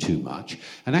to do too much.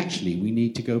 And actually, we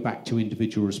need to go back to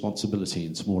individual responsibility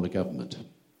in smaller government.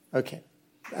 Okay.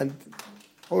 And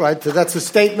all right, so that's a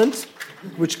statement,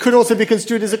 which could also be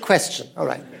construed as a question. All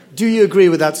right. Do you agree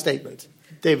with that statement?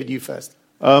 David, you first.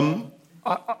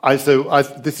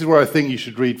 This is where I think you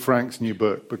should read Frank's new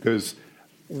book, because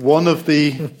one of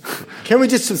the... Can we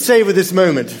just savor this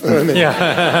moment for a minute?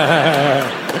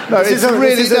 Yeah. No, it's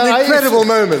an incredible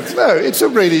moment. No, it's a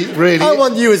really... I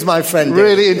want you as my friend.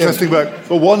 Really interesting book.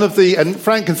 But one of the... And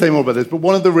Frank can say more about this, but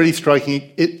one of the really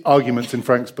striking arguments in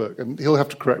Frank's book, and he'll have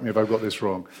to correct me if I've got this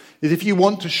wrong, is if you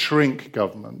want to shrink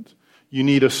government, you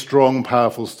need a strong,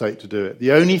 powerful state to do it.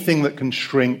 The only thing that can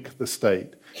shrink the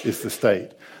state is the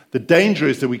state. The danger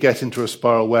is that we get into a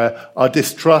spiral where our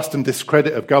distrust and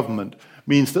discredit of government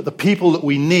means that the people that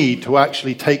we need to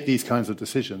actually take these kinds of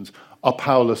decisions are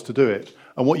powerless to do it.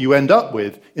 And what you end up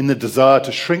with in the desire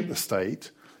to shrink the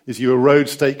state is you erode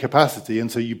state capacity, and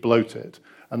so you bloat it.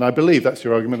 And I believe that's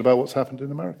your argument about what's happened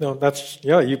in America.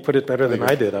 No, you put it better than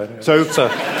I did.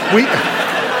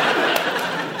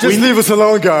 Just leave us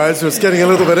alone, guys. It's getting a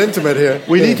little bit intimate here.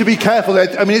 We need to be careful.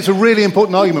 I mean, it's a really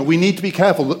important argument. We need to be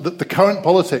careful that the current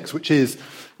politics, which is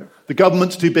the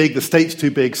government's too big, the state's too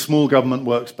big, small government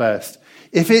works best.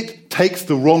 If it takes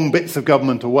the wrong bits of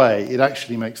government away, it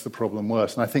actually makes the problem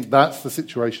worse. And I think that's the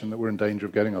situation that we're in danger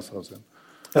of getting ourselves in.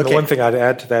 And the one thing I'd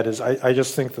add to that is I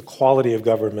just think the quality of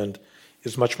government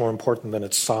is much more important than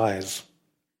its size.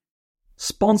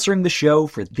 Sponsoring the show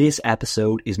for this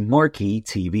episode is Marquee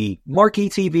TV. Marquee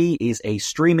TV is a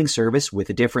streaming service with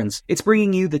a difference. It's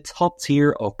bringing you the top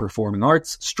tier of performing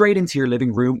arts straight into your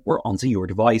living room or onto your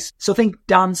device. So think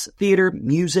dance, theatre,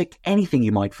 music, anything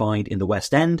you might find in the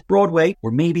West End, Broadway, or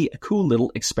maybe a cool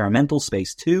little experimental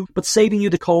space too, but saving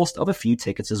you the cost of a few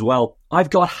tickets as well.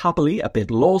 I've got happily a bit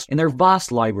lost in their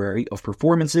vast library of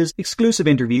performances, exclusive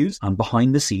interviews, and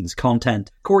behind-the-scenes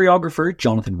content. Choreographer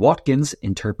Jonathan Watkins'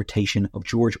 interpretation of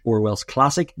George Orwell's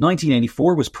classic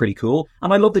 1984 was pretty cool,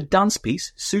 and I love the dance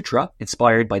piece Sutra,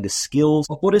 inspired by the skills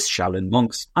of Buddhist Shaolin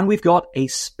monks. And we've got a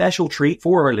special treat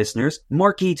for our listeners.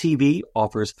 Marquee TV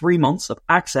offers 3 months of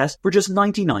access for just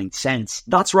 99 cents.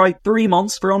 That's right, 3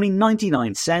 months for only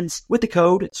 99 cents with the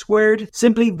code SQUARED.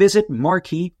 Simply visit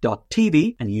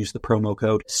marquee.tv and use the promo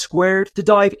code SQUARED to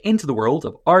dive into the world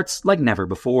of arts like never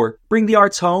before. Bring the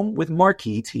arts home with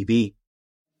Marquee TV.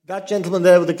 That gentleman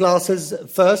there with the glasses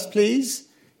first, please.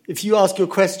 If you ask your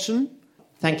question.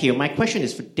 Thank you. My question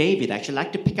is for David. Actually, I'd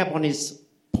like to pick up on his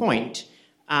point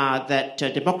that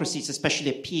democracy is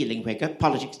especially appealing where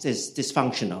politics is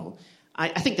dysfunctional.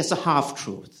 I think that's a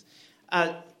half-truth.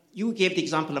 You gave the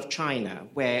example of China,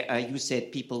 where you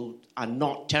said people are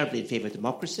not terribly in favor of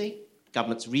democracy,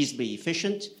 government's reasonably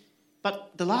efficient.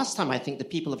 But the last time I think the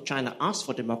people of China asked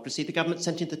for democracy, the government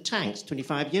sent in the tanks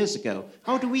 25 years ago.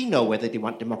 How do we know whether they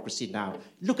want democracy now?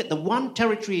 Look at the one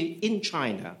territory in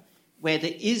China where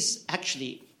there is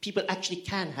people actually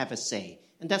can have a say,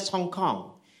 and that's Hong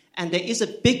Kong. And there is a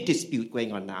big dispute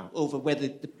going on now over whether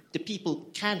the people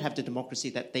can have the democracy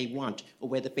that they want or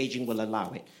whether Beijing will allow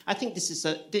it. I think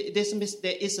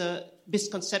there is a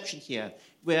misconception here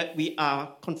where we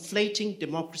are conflating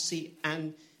democracy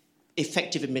and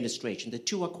effective administration. The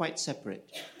two are quite separate.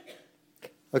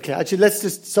 Okay, actually,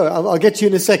 I'll get to you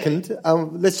in a second.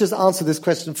 Let's just answer this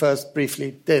question first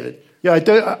briefly. David. Yeah,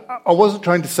 I wasn't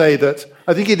trying to say that.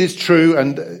 I think it is true,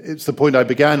 and it's the point I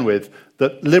began with,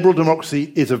 that liberal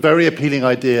democracy is a very appealing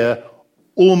idea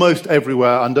almost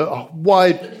everywhere under a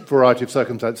wide variety of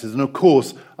circumstances. And of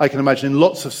course, I can imagine in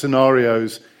lots of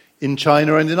scenarios in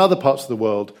China and in other parts of the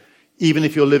world, even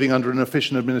if you're living under an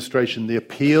efficient administration, the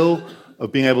appeal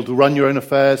of being able to run your own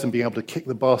affairs and being able to kick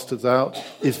the bastards out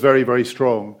is very, very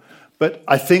strong. But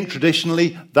I think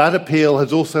traditionally that appeal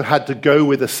has also had to go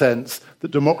with a sense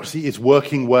that democracy is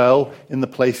working well in the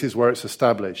places where it's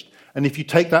established. And if you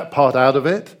take that part out of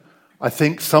it, I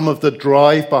think some of the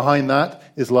drive behind that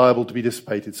is liable to be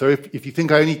dissipated. So if you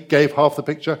think I only gave half the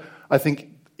picture, I think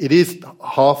it is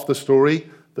half the story,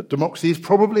 that democracy is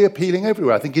probably appealing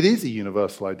everywhere. I think it is a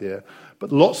universal idea.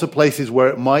 But lots of places where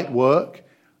it might work,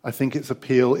 I think its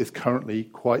appeal is currently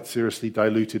quite seriously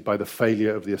diluted by the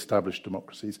failure of the established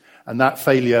democracies. And that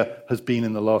failure has been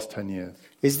in the last 10 years.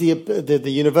 Is the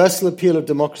universal appeal of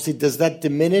democracy, does that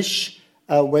diminish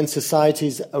when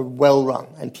societies are well run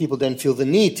and people don't feel the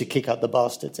need to kick out the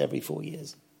bastards every 4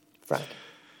 years? Frank?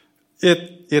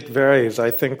 It varies. I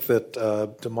think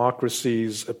that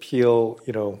democracy's appeal,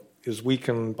 is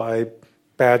weakened by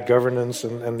bad governance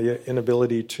and the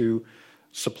inability to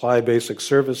supply basic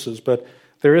services. But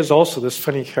there is also this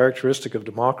funny characteristic of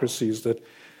democracies that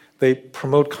they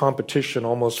promote competition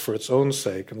almost for its own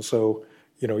sake. And so,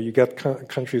 you get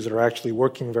countries that are actually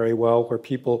working very well where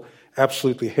people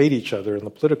absolutely hate each other in the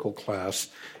political class.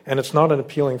 And it's not an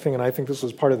appealing thing. And I think this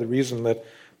is part of the reason that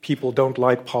people don't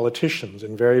like politicians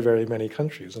in very, very many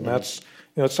countries. And that's,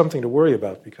 it's something to worry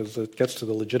about because it gets to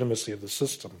the legitimacy of the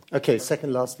system. Okay,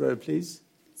 second last row, please.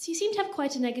 So you seem to have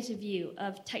quite a negative view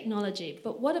of technology,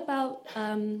 but what about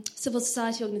civil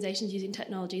society organizations using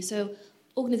technology? So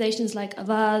organizations like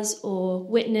Avaaz or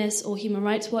Witness or Human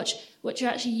Rights Watch, which are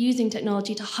actually using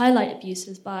technology to highlight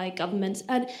abuses by governments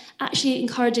and actually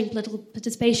encouraging political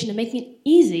participation and making it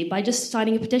easy by just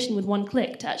signing a petition with one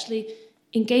click to actually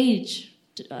engage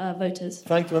voters.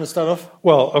 Frank, do you want to start off?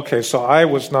 Well, okay, so I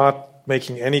was not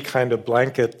making any kind of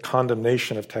blanket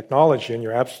condemnation of technology, and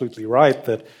you're absolutely right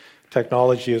that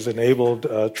technology has enabled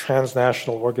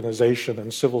transnational organization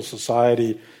and civil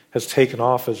society has taken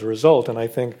off as a result. And I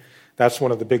think that's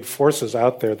one of the big forces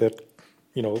out there that,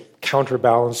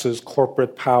 counterbalances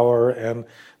corporate power and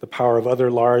the power of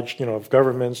other large, of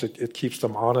governments. It keeps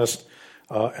them honest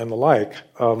and the like.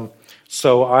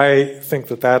 So I think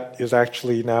that is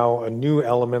actually now a new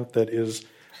element that is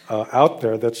out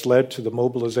there that's led to the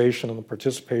mobilization and the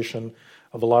participation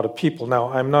of a lot of people. Now,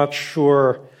 I'm not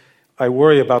sure I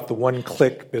worry about the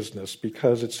one-click business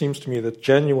because it seems to me that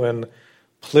genuine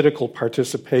political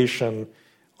participation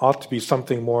ought to be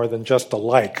something more than just a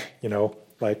like,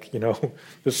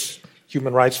 this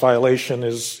human rights violation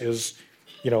is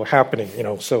happening,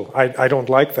 so I don't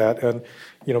like that. And,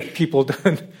 people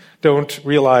don't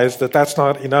realize that that's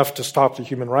not enough to stop the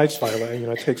human rights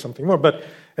violation, it takes something more. But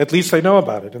at least they know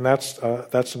about it, and that's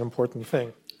an important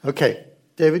thing. Okay.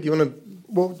 David, you want to...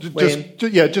 Well,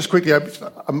 just quickly,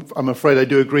 I'm afraid I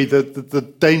do agree that the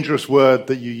dangerous word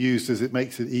that you used is it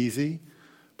makes it easy,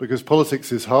 because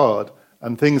politics is hard,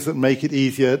 and things that make it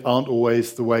easier aren't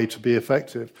always the way to be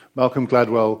effective. Malcolm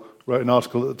Gladwell wrote an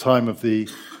article at the time of the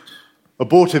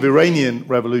abortive Iranian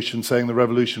revolution saying the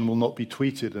revolution will not be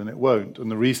tweeted, and it won't.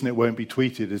 And the reason it won't be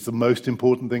tweeted is the most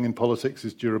important thing in politics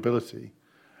is durability.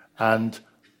 And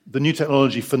the new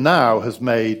technology for now has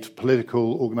made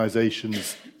political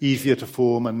organizations easier to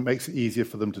form and makes it easier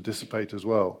for them to dissipate as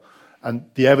well. And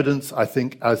the evidence, I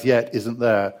think, as yet isn't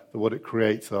there that what it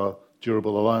creates are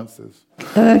durable alliances.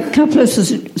 A couple of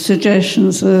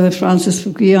suggestions, Francis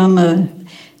Fukuyama.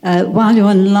 While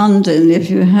you're in London, if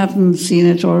you haven't seen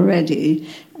it already,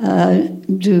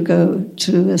 do go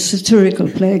to a satirical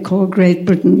play called Great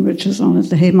Britain, which is on at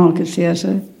the Haymarket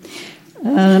Theatre.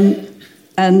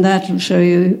 And that will show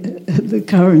you the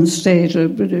current state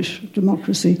of British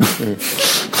democracy.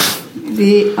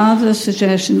 The other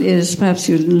suggestion is perhaps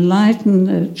you'd enlighten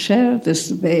the chair of this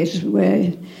debate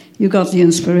where you got the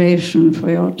inspiration for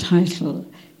your title,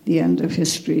 The End of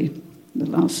History, The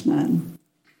Last Man.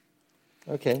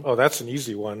 Okay. Oh, that's an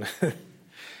easy one.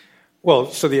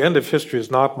 Well, so the end of history is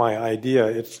not my idea.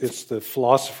 It's the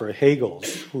philosopher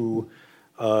Hegel's, who,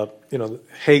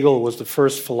 Hegel was the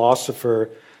first philosopher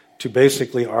to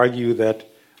basically argue that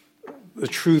the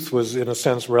truth was, in a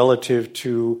sense, relative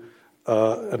to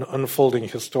an unfolding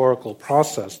historical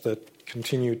process that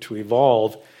continued to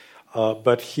evolve,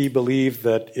 but he believed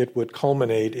that it would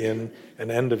culminate in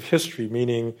an end of history,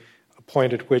 meaning a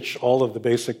point at which all of the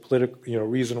basic political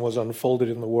reason was unfolded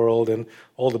in the world and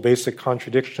all the basic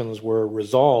contradictions were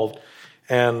resolved.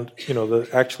 And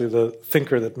the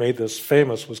thinker that made this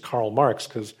famous was Karl Marx,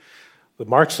 because the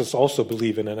Marxists also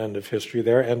believe in an end of history.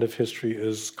 Their end of history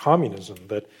is communism,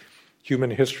 that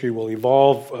human history will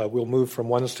evolve, we'll move from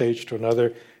one stage to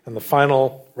another, and the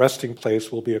final resting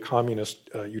place will be a communist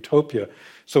utopia.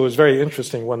 So it was very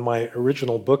interesting when my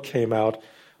original book came out.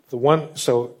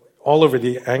 So all over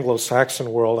the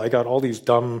Anglo-Saxon world, I got all these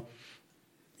dumb,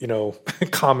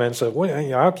 comments of,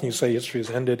 how can you say history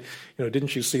has ended?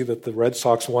 Didn't you see that the Red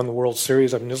Sox won the World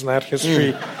Series? I mean, isn't that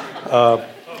history?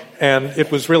 And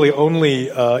it was really only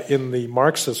in the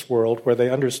Marxist world where they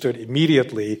understood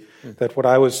immediately that what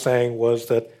I was saying was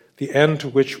that the end to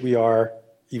which we are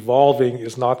evolving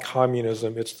is not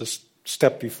communism, it's the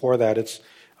step before that, it's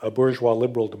a bourgeois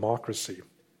liberal democracy.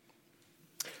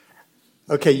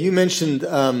 Okay, you mentioned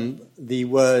the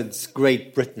words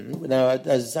Great Britain. Now,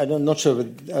 I'm not sure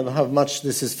how much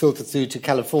this has filtered through to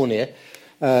California,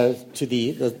 to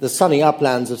the sunny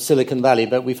uplands of Silicon Valley,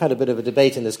 but we've had a bit of a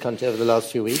debate in this country over the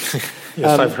last few weeks.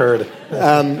 Yes, I've heard.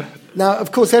 Now,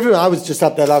 of course, I was just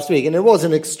up there last week, and it was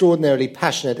an extraordinarily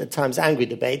passionate, at times angry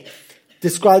debate,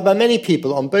 described by many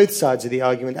people on both sides of the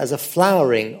argument as a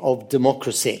flowering of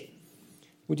democracy.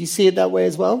 Would you see it that way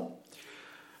as well?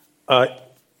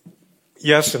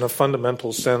 Yes, in a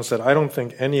fundamental sense, that I don't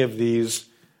think any of these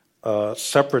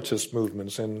separatist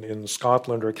movements in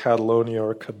Scotland or Catalonia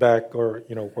or Quebec or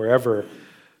wherever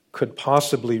could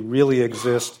possibly really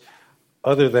exist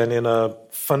other than in a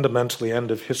fundamentally end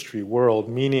of history world,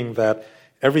 meaning that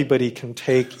everybody can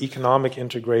take economic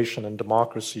integration and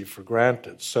democracy for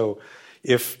granted. So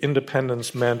if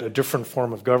independence meant a different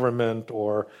form of government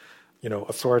or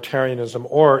authoritarianism,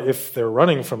 or if they're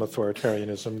running from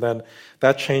authoritarianism, then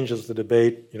that changes the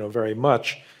debate very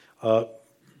much.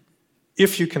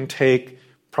 If you can take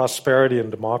prosperity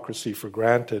and democracy for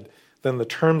granted, then the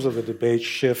terms of the debate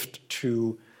shift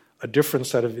to a different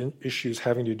set of issues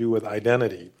having to do with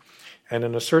identity. And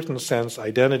in a certain sense,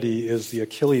 identity is the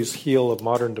Achilles heel of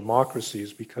modern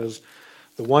democracies, because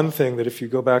the one thing that if you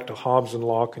go back to Hobbes and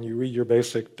Locke and you read your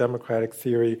basic democratic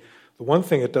theory, the one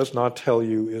thing it does not tell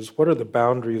you is what are the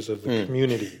boundaries of the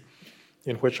community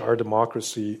in which our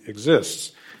democracy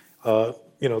exists.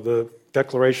 The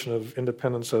Declaration of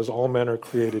Independence says all men are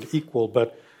created equal,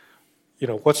 but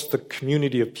what's the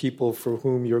community of people for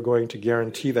whom you're going to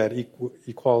guarantee that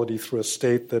equality through a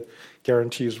state that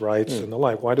guarantees rights and the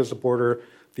like? Why does the border of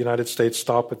the United States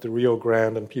stop at the Rio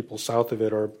Grande and people south of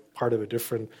it are part of a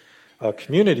different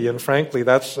community? And frankly,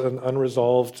 that's an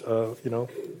unresolved,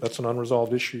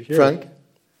 issue here. Frank, you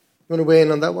want to weigh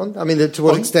in on that one? I mean, to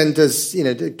what extent does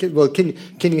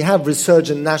can you have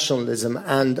resurgent nationalism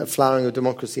and a flowering of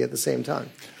democracy at the same time?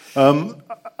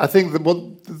 I think that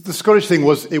the Scottish thing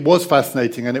was, it was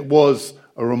fascinating and it was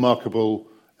a remarkable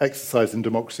exercise in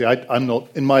democracy. I'm not,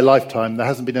 in my lifetime, there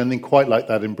hasn't been anything quite like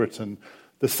that in Britain,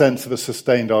 the sense of a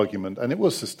sustained argument, and it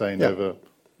was sustained over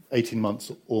 18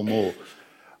 months or more.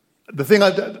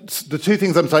 The two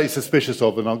things I'm slightly suspicious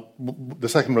of, and the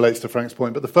second relates to Frank's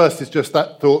point, but the first is just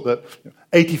that thought that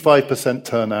 85%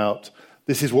 turnout,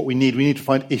 this is what we need. We need to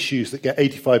find issues that get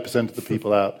 85% of the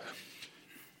people out.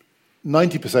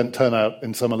 90% turnout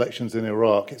in some elections in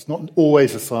Iraq, it's not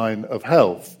always a sign of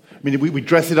health. I mean, we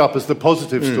dress it up as the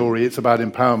positive story, it's about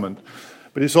empowerment,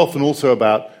 but it's often also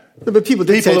about... But people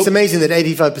did say it's amazing that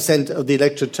 85% of the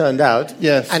electorate turned out,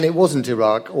 and it wasn't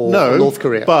Iraq or North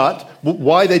Korea. But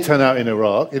why they turn out in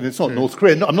Iraq, and it's not North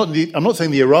Korea. No, I'm not saying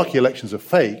the Iraqi elections are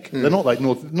fake. They're not like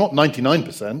not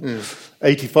 99%,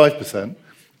 85%.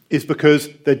 Is because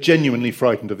they're genuinely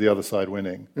frightened of the other side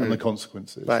winning and the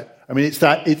consequences. Right. I mean,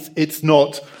 it's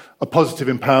not a positive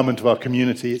empowerment of our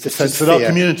community. It's a sense that our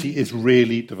community is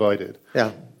really divided.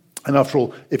 Yeah. And after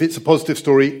all, if it's a positive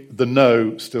story, the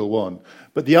no still won.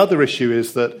 But the other issue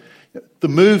is that the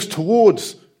moves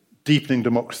towards deepening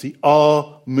democracy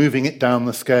are moving it down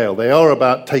the scale. They are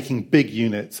about taking big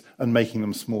units and making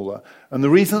them smaller. And the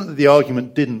reason that the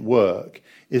argument didn't work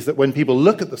is that when people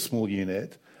look at the small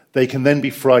unit, they can then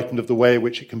be frightened of the way in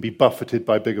which it can be buffeted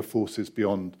by bigger forces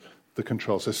beyond the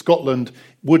control. So Scotland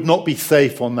would not be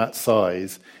safe on that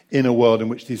size in a world in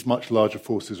which these much larger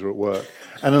forces are at work.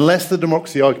 And unless the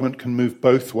democracy argument can move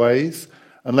both ways,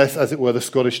 unless, as it were, the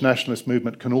Scottish nationalist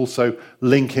movement can also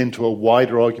link into a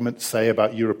wider argument, say,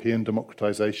 about European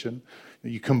democratisation,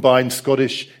 you combine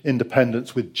Scottish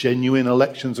independence with genuine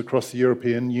elections across the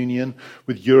European Union,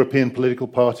 with European political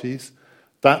parties,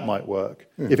 that might work.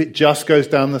 If it just goes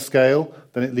down the scale,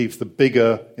 then it leaves the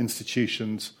bigger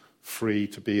institutions free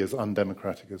to be as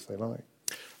undemocratic as they like.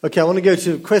 Okay, I want to go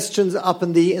to questions up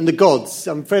in the gods.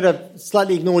 I'm afraid I've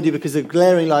slightly ignored you because the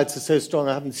glaring lights are so strong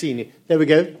I haven't seen you. There we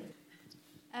go.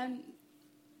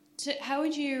 So how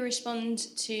would you respond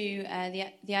to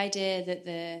the idea that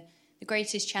the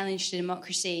greatest challenge to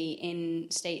democracy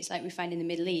in states like we find in the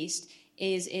Middle East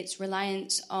is its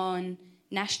reliance on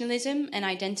nationalism and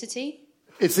identity?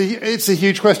 It's a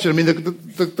huge question. I mean,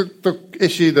 the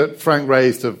issue that Frank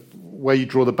raised of where you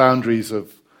draw the boundaries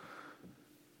of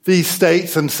these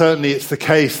states, and certainly it's the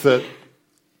case that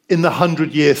in the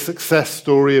 100-year success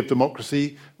story of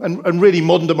democracy, and really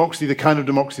modern democracy, the kind of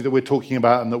democracy that we're talking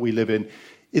about and that we live in,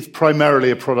 is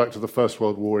primarily a product of the First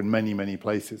World War in many, many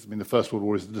places. I mean, the First World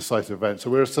War is a decisive event.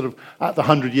 So we're sort of at the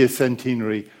 100-year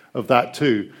centenary of that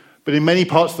too. But in many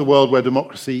parts of the world where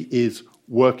democracy is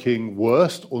working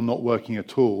worst or not working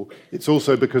at all, it's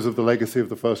also because of the legacy of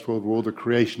the First World War, the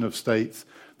creation of states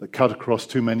that cut across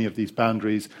too many of these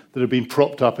boundaries, that have been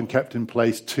propped up and kept in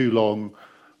place too long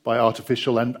by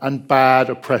artificial and bad,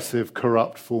 oppressive,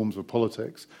 corrupt forms of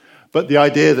politics. But the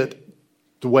idea that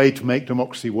the way to make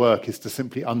democracy work is to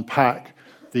simply unpack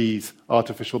these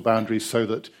artificial boundaries so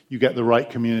that you get the right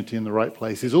community in the right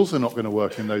place is also not going to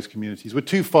work in those communities. We're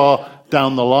too far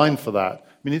down the line for that. I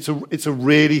mean, it's a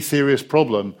really serious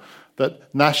problem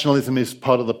that nationalism is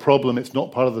part of the problem, it's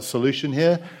not part of the solution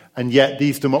here, and yet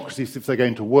these democracies, if they're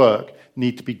going to work,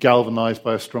 need to be galvanized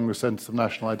by a stronger sense of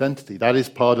national identity. That is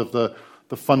part of the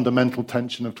fundamental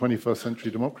tension of 21st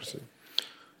century democracy.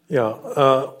 Yeah,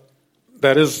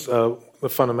 that is the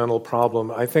fundamental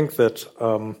problem. I think that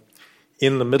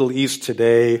in the Middle East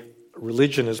today,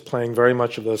 religion is playing very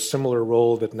much of a similar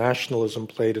role that nationalism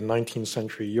played in 19th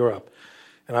century Europe.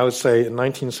 And I would say in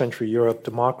 19th century Europe,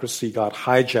 democracy got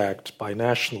hijacked by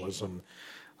nationalism.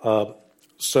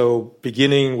 So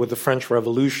beginning with the French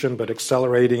Revolution, but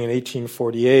accelerating in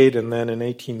 1848 and then in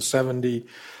 1870,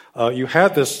 you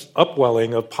had this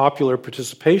upwelling of popular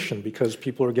participation because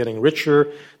people were getting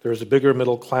richer, there was a bigger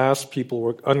middle class, people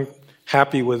were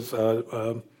unhappy with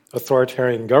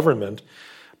authoritarian government.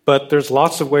 But there's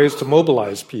lots of ways to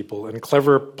mobilize people, and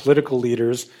clever political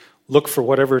leaders look for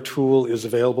whatever tool is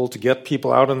available to get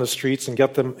people out on the streets and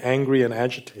get them angry and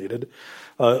agitated.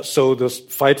 So this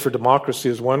fight for democracy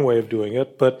is one way of doing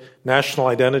it, but national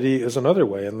identity is another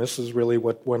way, and this is really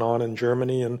what went on in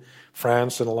Germany and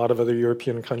France and a lot of other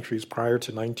European countries prior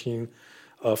to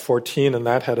 1914, and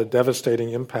that had a devastating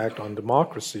impact on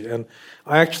democracy. And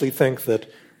I actually think that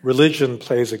religion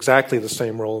plays exactly the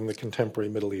same role in the contemporary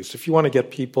Middle East. If you want to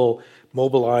get people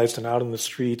mobilized and out in the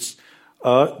streets,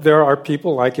 there are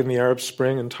people like in the Arab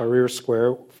Spring and Tahrir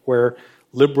Square where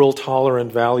liberal,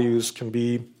 tolerant values can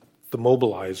be the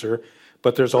mobilizer,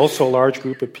 but there's also a large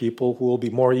group of people who will be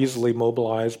more easily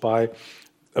mobilized by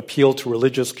appeal to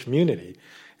religious community.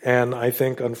 And I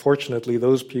think, unfortunately,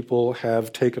 those people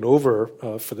have taken over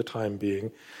for the time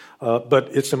being. But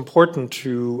it's important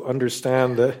to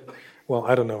understand that, well,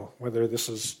 I don't know whether this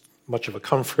is much of a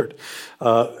comfort.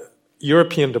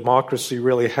 European democracy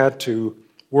really had to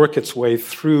work its way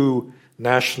through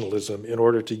nationalism in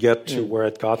order to get to where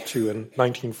it got to in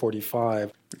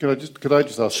 1945. Could I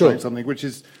just ask something, which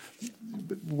is,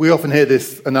 we often hear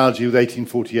this analogy with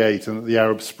 1848 and that the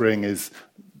Arab Spring is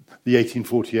the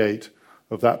 1848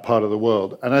 of that part of the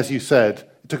world. And as you said,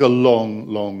 it took a long,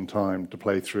 long time to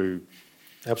play through.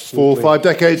 Absolutely. 4 or 5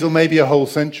 decades or maybe a whole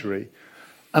century.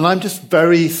 And I'm just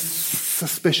very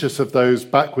suspicious of those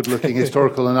backward-looking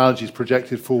historical analogies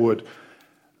projected forward.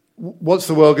 What's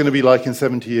the world going to be like in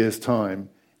 70 years' time?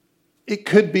 It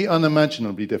could be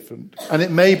unimaginably different. And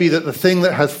it may be that the thing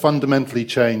that has fundamentally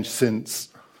changed since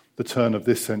the turn of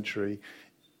this century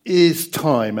is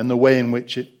time and the way in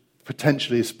which it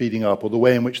potentially is speeding up, or the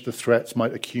way in which the threats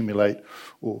might accumulate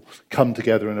or come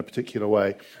together in a particular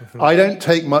way. Mm-hmm. I don't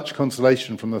take much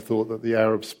consolation from the thought that the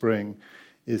Arab Spring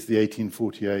is the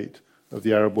 1848 of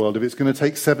the Arab world, if it's going to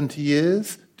take 70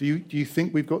 years, do you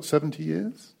think we've got 70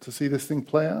 years to see this thing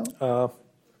play out?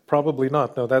 Probably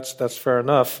not. No, that's fair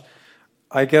enough.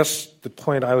 I guess the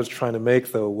point I was trying to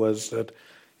make, though, was that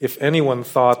if anyone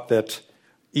thought that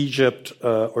Egypt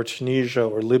or Tunisia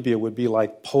or Libya would be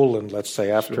like Poland, let's say,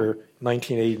 after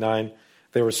 1989,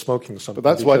 they were smoking something.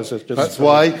 But that's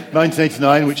why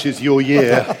 1989, which is your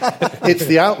year, it's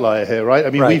the outlier here, right? I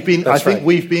mean, right.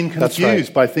 we've been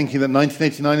confused by thinking that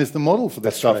 1989 is the model for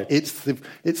this stuff. Right.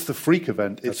 It's the freak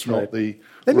event. It's not the.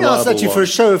 Let me ask that you for a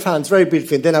show of hands, very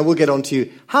briefly, and then I will get on to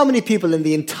you. How many people in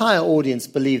the entire audience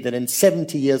believe that in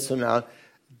 70 years from now,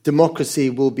 democracy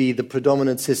will be the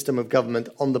predominant system of government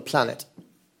on the planet?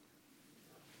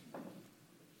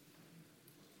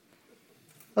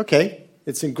 Okay.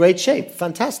 It's in great shape.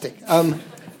 Fantastic.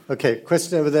 Okay,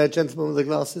 question over there, gentleman with the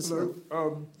glasses.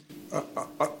 Hello.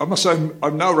 I must say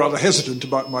I'm now rather hesitant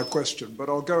about my question, but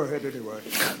I'll go ahead anyway.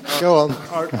 Go on.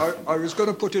 I was going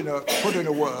to put in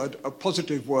a word, a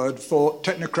positive word for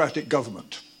technocratic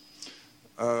government.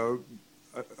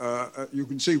 You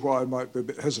can see why I might be a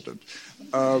bit hesitant.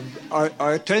 I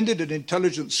attended an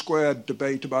Intelligence Squared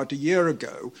debate about a year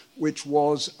ago,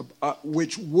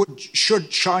 should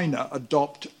China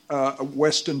adopt a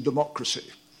Western democracy,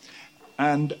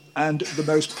 and the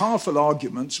most powerful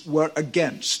arguments were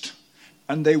against,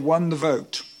 and they won the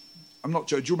vote. I'm not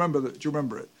sure. Do you remember that? Do you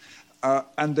remember it?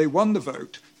 And they won the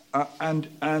vote, and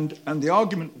the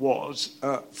argument was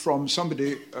from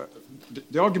somebody.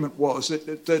 The argument was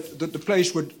that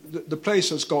the place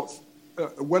has got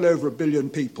well over 1 billion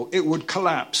people. It would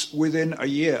collapse within a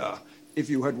year if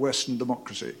you had Western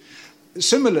democracy.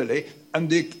 Similarly,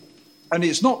 and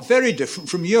it's not very different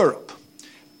from Europe.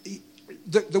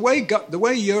 The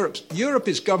way Europe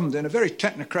is governed in a very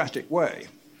technocratic way,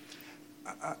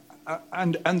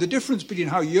 and the difference between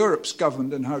how Europe's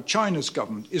governed and how China's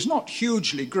governed is not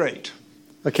hugely great.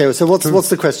 Okay, so what's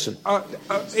the question?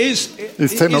 Is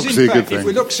technocracy a good thing? If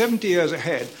we look 70 years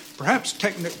ahead, perhaps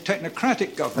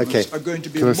technocratic governments are going to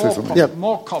be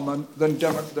more common than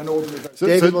ordinary governments.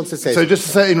 David wants to say so just to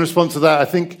say in response to that, I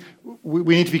think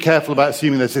we need to be careful about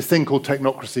assuming there's this thing called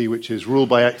technocracy, which is ruled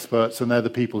by experts, and they're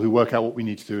the people who work out what we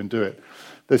need to do and do it.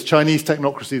 There's Chinese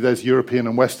technocracy, there's European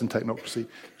and Western technocracy.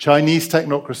 Chinese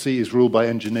technocracy is ruled by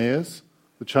engineers.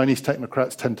 The Chinese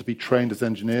technocrats tend to be trained as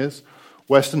engineers.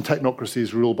 Western technocracy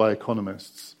is ruled by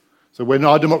economists. So when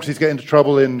our democracies get into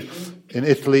trouble in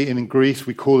Italy and in Greece,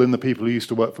 we call in the people who used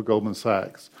to work for Goldman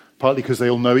Sachs, partly because they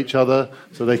all know each other,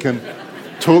 so they can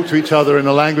talk to each other in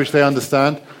a language they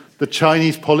understand. The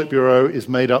Chinese Politburo is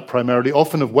made up primarily,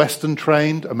 often of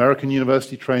Western-trained, American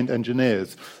university-trained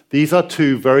engineers. These are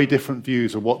two very different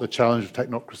views of what the challenge of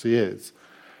technocracy is.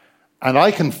 And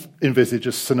I can envisage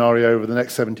a scenario over the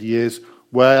next 70 years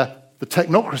where the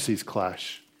technocracies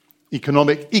clash.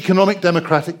 Economic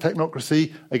democratic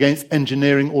technocracy against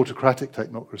engineering autocratic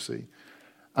technocracy.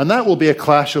 And that will be a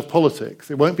clash of politics.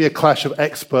 It won't be a clash of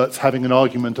experts having an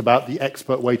argument about the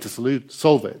expert way to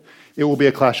solve it. It will be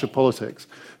a clash of politics.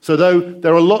 So though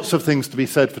there are lots of things to be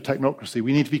said for technocracy,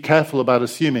 we need to be careful about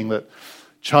assuming that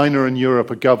China and Europe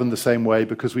are governed the same way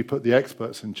because we put the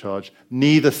experts in charge.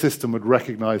 Neither system would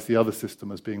recognize the other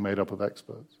system as being made up of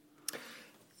experts.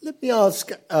 Let me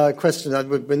ask a question.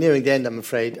 We're nearing the end, I'm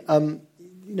afraid.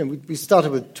 We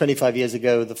started with 25 years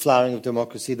ago, the flowering of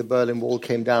democracy, the Berlin Wall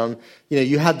came down.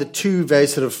 You had the two very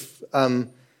sort of,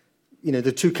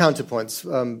 the two counterpoints,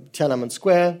 Tiananmen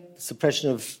Square, the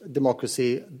suppression of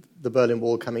democracy, the Berlin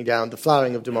Wall coming down, the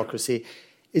flowering of democracy.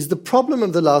 Is the problem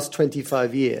of the last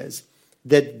 25 years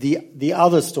that the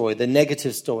other story, the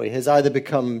negative story, has either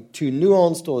become too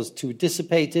nuanced or is too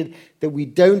dissipated, that we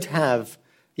don't have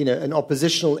an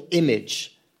oppositional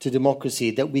image to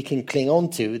democracy that we can cling on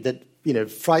to that,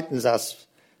 frightens us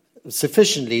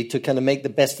sufficiently to kind of make the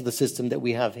best of the system that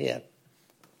we have here?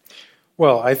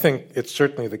 Well, I think it's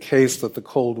certainly the case that the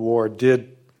Cold War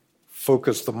did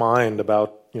focus the mind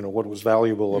about, what was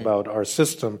valuable about our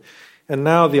system. And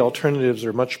now the alternatives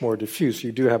are much more diffuse.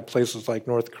 You do have places like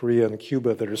North Korea and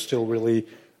Cuba that are still really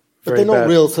But they're not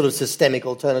real sort of systemic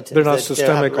alternatives. They're not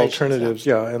systemic alternatives,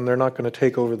 and they're not going to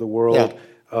take over the world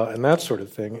and that sort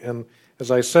of thing. And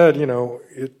as I said,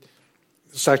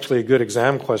 it's actually a good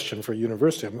exam question for a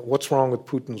university. I mean, what's wrong with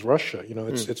Putin's Russia?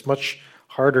 It's much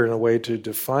harder in a way to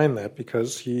define that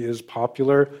because he is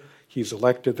popular, he's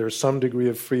elected, there's some degree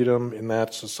of freedom in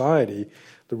that society.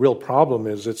 The real problem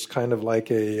is it's kind of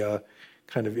like a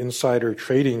kind of insider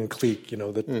trading clique,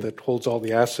 that holds all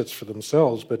the assets for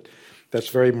themselves, but that's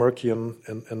very murky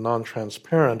and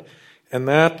non-transparent. And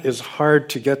that is hard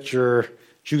to get your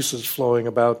juices flowing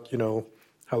about,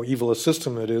 how evil a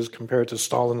system it is compared to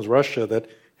Stalin's Russia that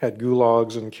had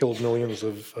gulags and killed millions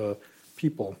of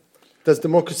people. Does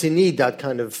democracy need that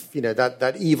kind of,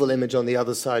 that evil image on the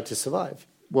other side to survive?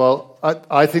 Well,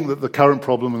 I think that the current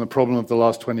problem and the problem of the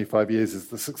last 25 years is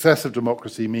the success of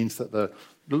democracy means that a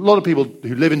lot of people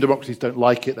who live in democracies don't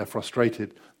like it, they're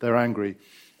frustrated, they're angry.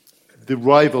 The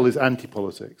rival is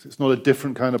anti-politics. It's not a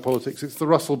different kind of politics. It's the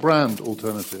Russell Brand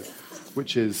alternative,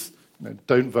 which is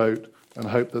don't vote and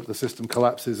hope that the system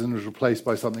collapses and is replaced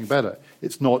by something better.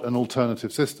 It's not an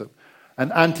alternative system.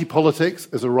 And anti-politics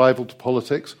as a rival to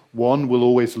politics, one, will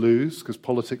always lose because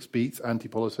politics beats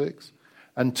anti-politics.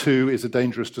 And two, is a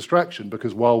dangerous distraction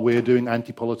because while we're doing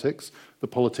anti-politics, the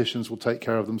politicians will take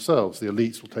care of themselves. The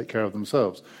elites will take care of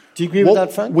themselves. Do you agree with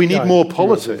that, Frank? We need more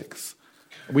politics.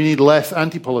 We need less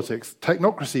anti-politics.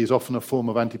 Technocracy is often a form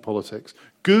of anti-politics.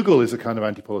 Google is a kind of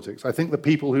anti-politics. I think the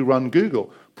people who run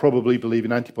Google probably believe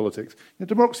in anti-politics.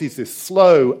 Democracy is this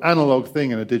slow, analog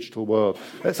thing in a digital world.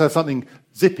 Let's have something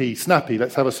zippy, snappy.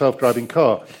 Let's have a self-driving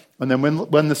car. And then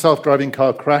when the self-driving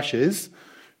car crashes,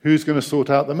 who's going to sort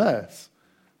out the mess?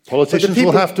 Politicians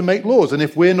will have to make laws. And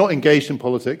if we're not engaged in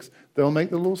politics, they'll make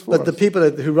the laws for us. But the people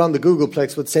who run the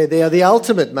Googleplex would say they are the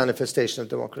ultimate manifestation of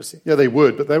democracy. Yeah, they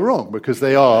would, but they're wrong because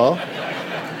they are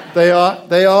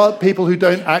people who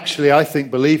don't actually, I think,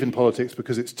 believe in politics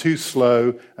because it's too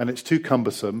slow and it's too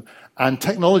cumbersome. And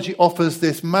technology offers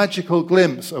this magical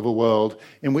glimpse of a world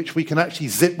in which we can actually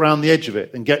zip round the edge of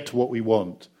it and get to what we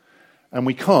want. And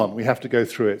we can't. We have to go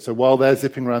through it. So while they're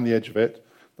zipping around the edge of it,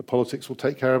 the politics will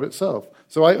take care of itself.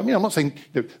 So I'm not saying,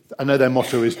 I know their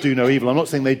motto is do no evil. I'm not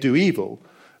saying they do evil,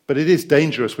 but it is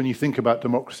dangerous when you think about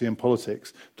democracy and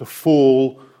politics to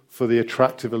fall for the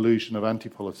attractive illusion of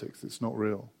anti-politics. It's not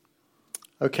real.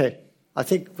 Okay. I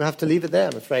think we have to leave it there,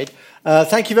 I'm afraid.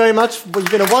 Thank you very much. You've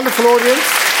been a wonderful audience.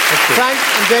 Frank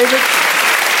and David.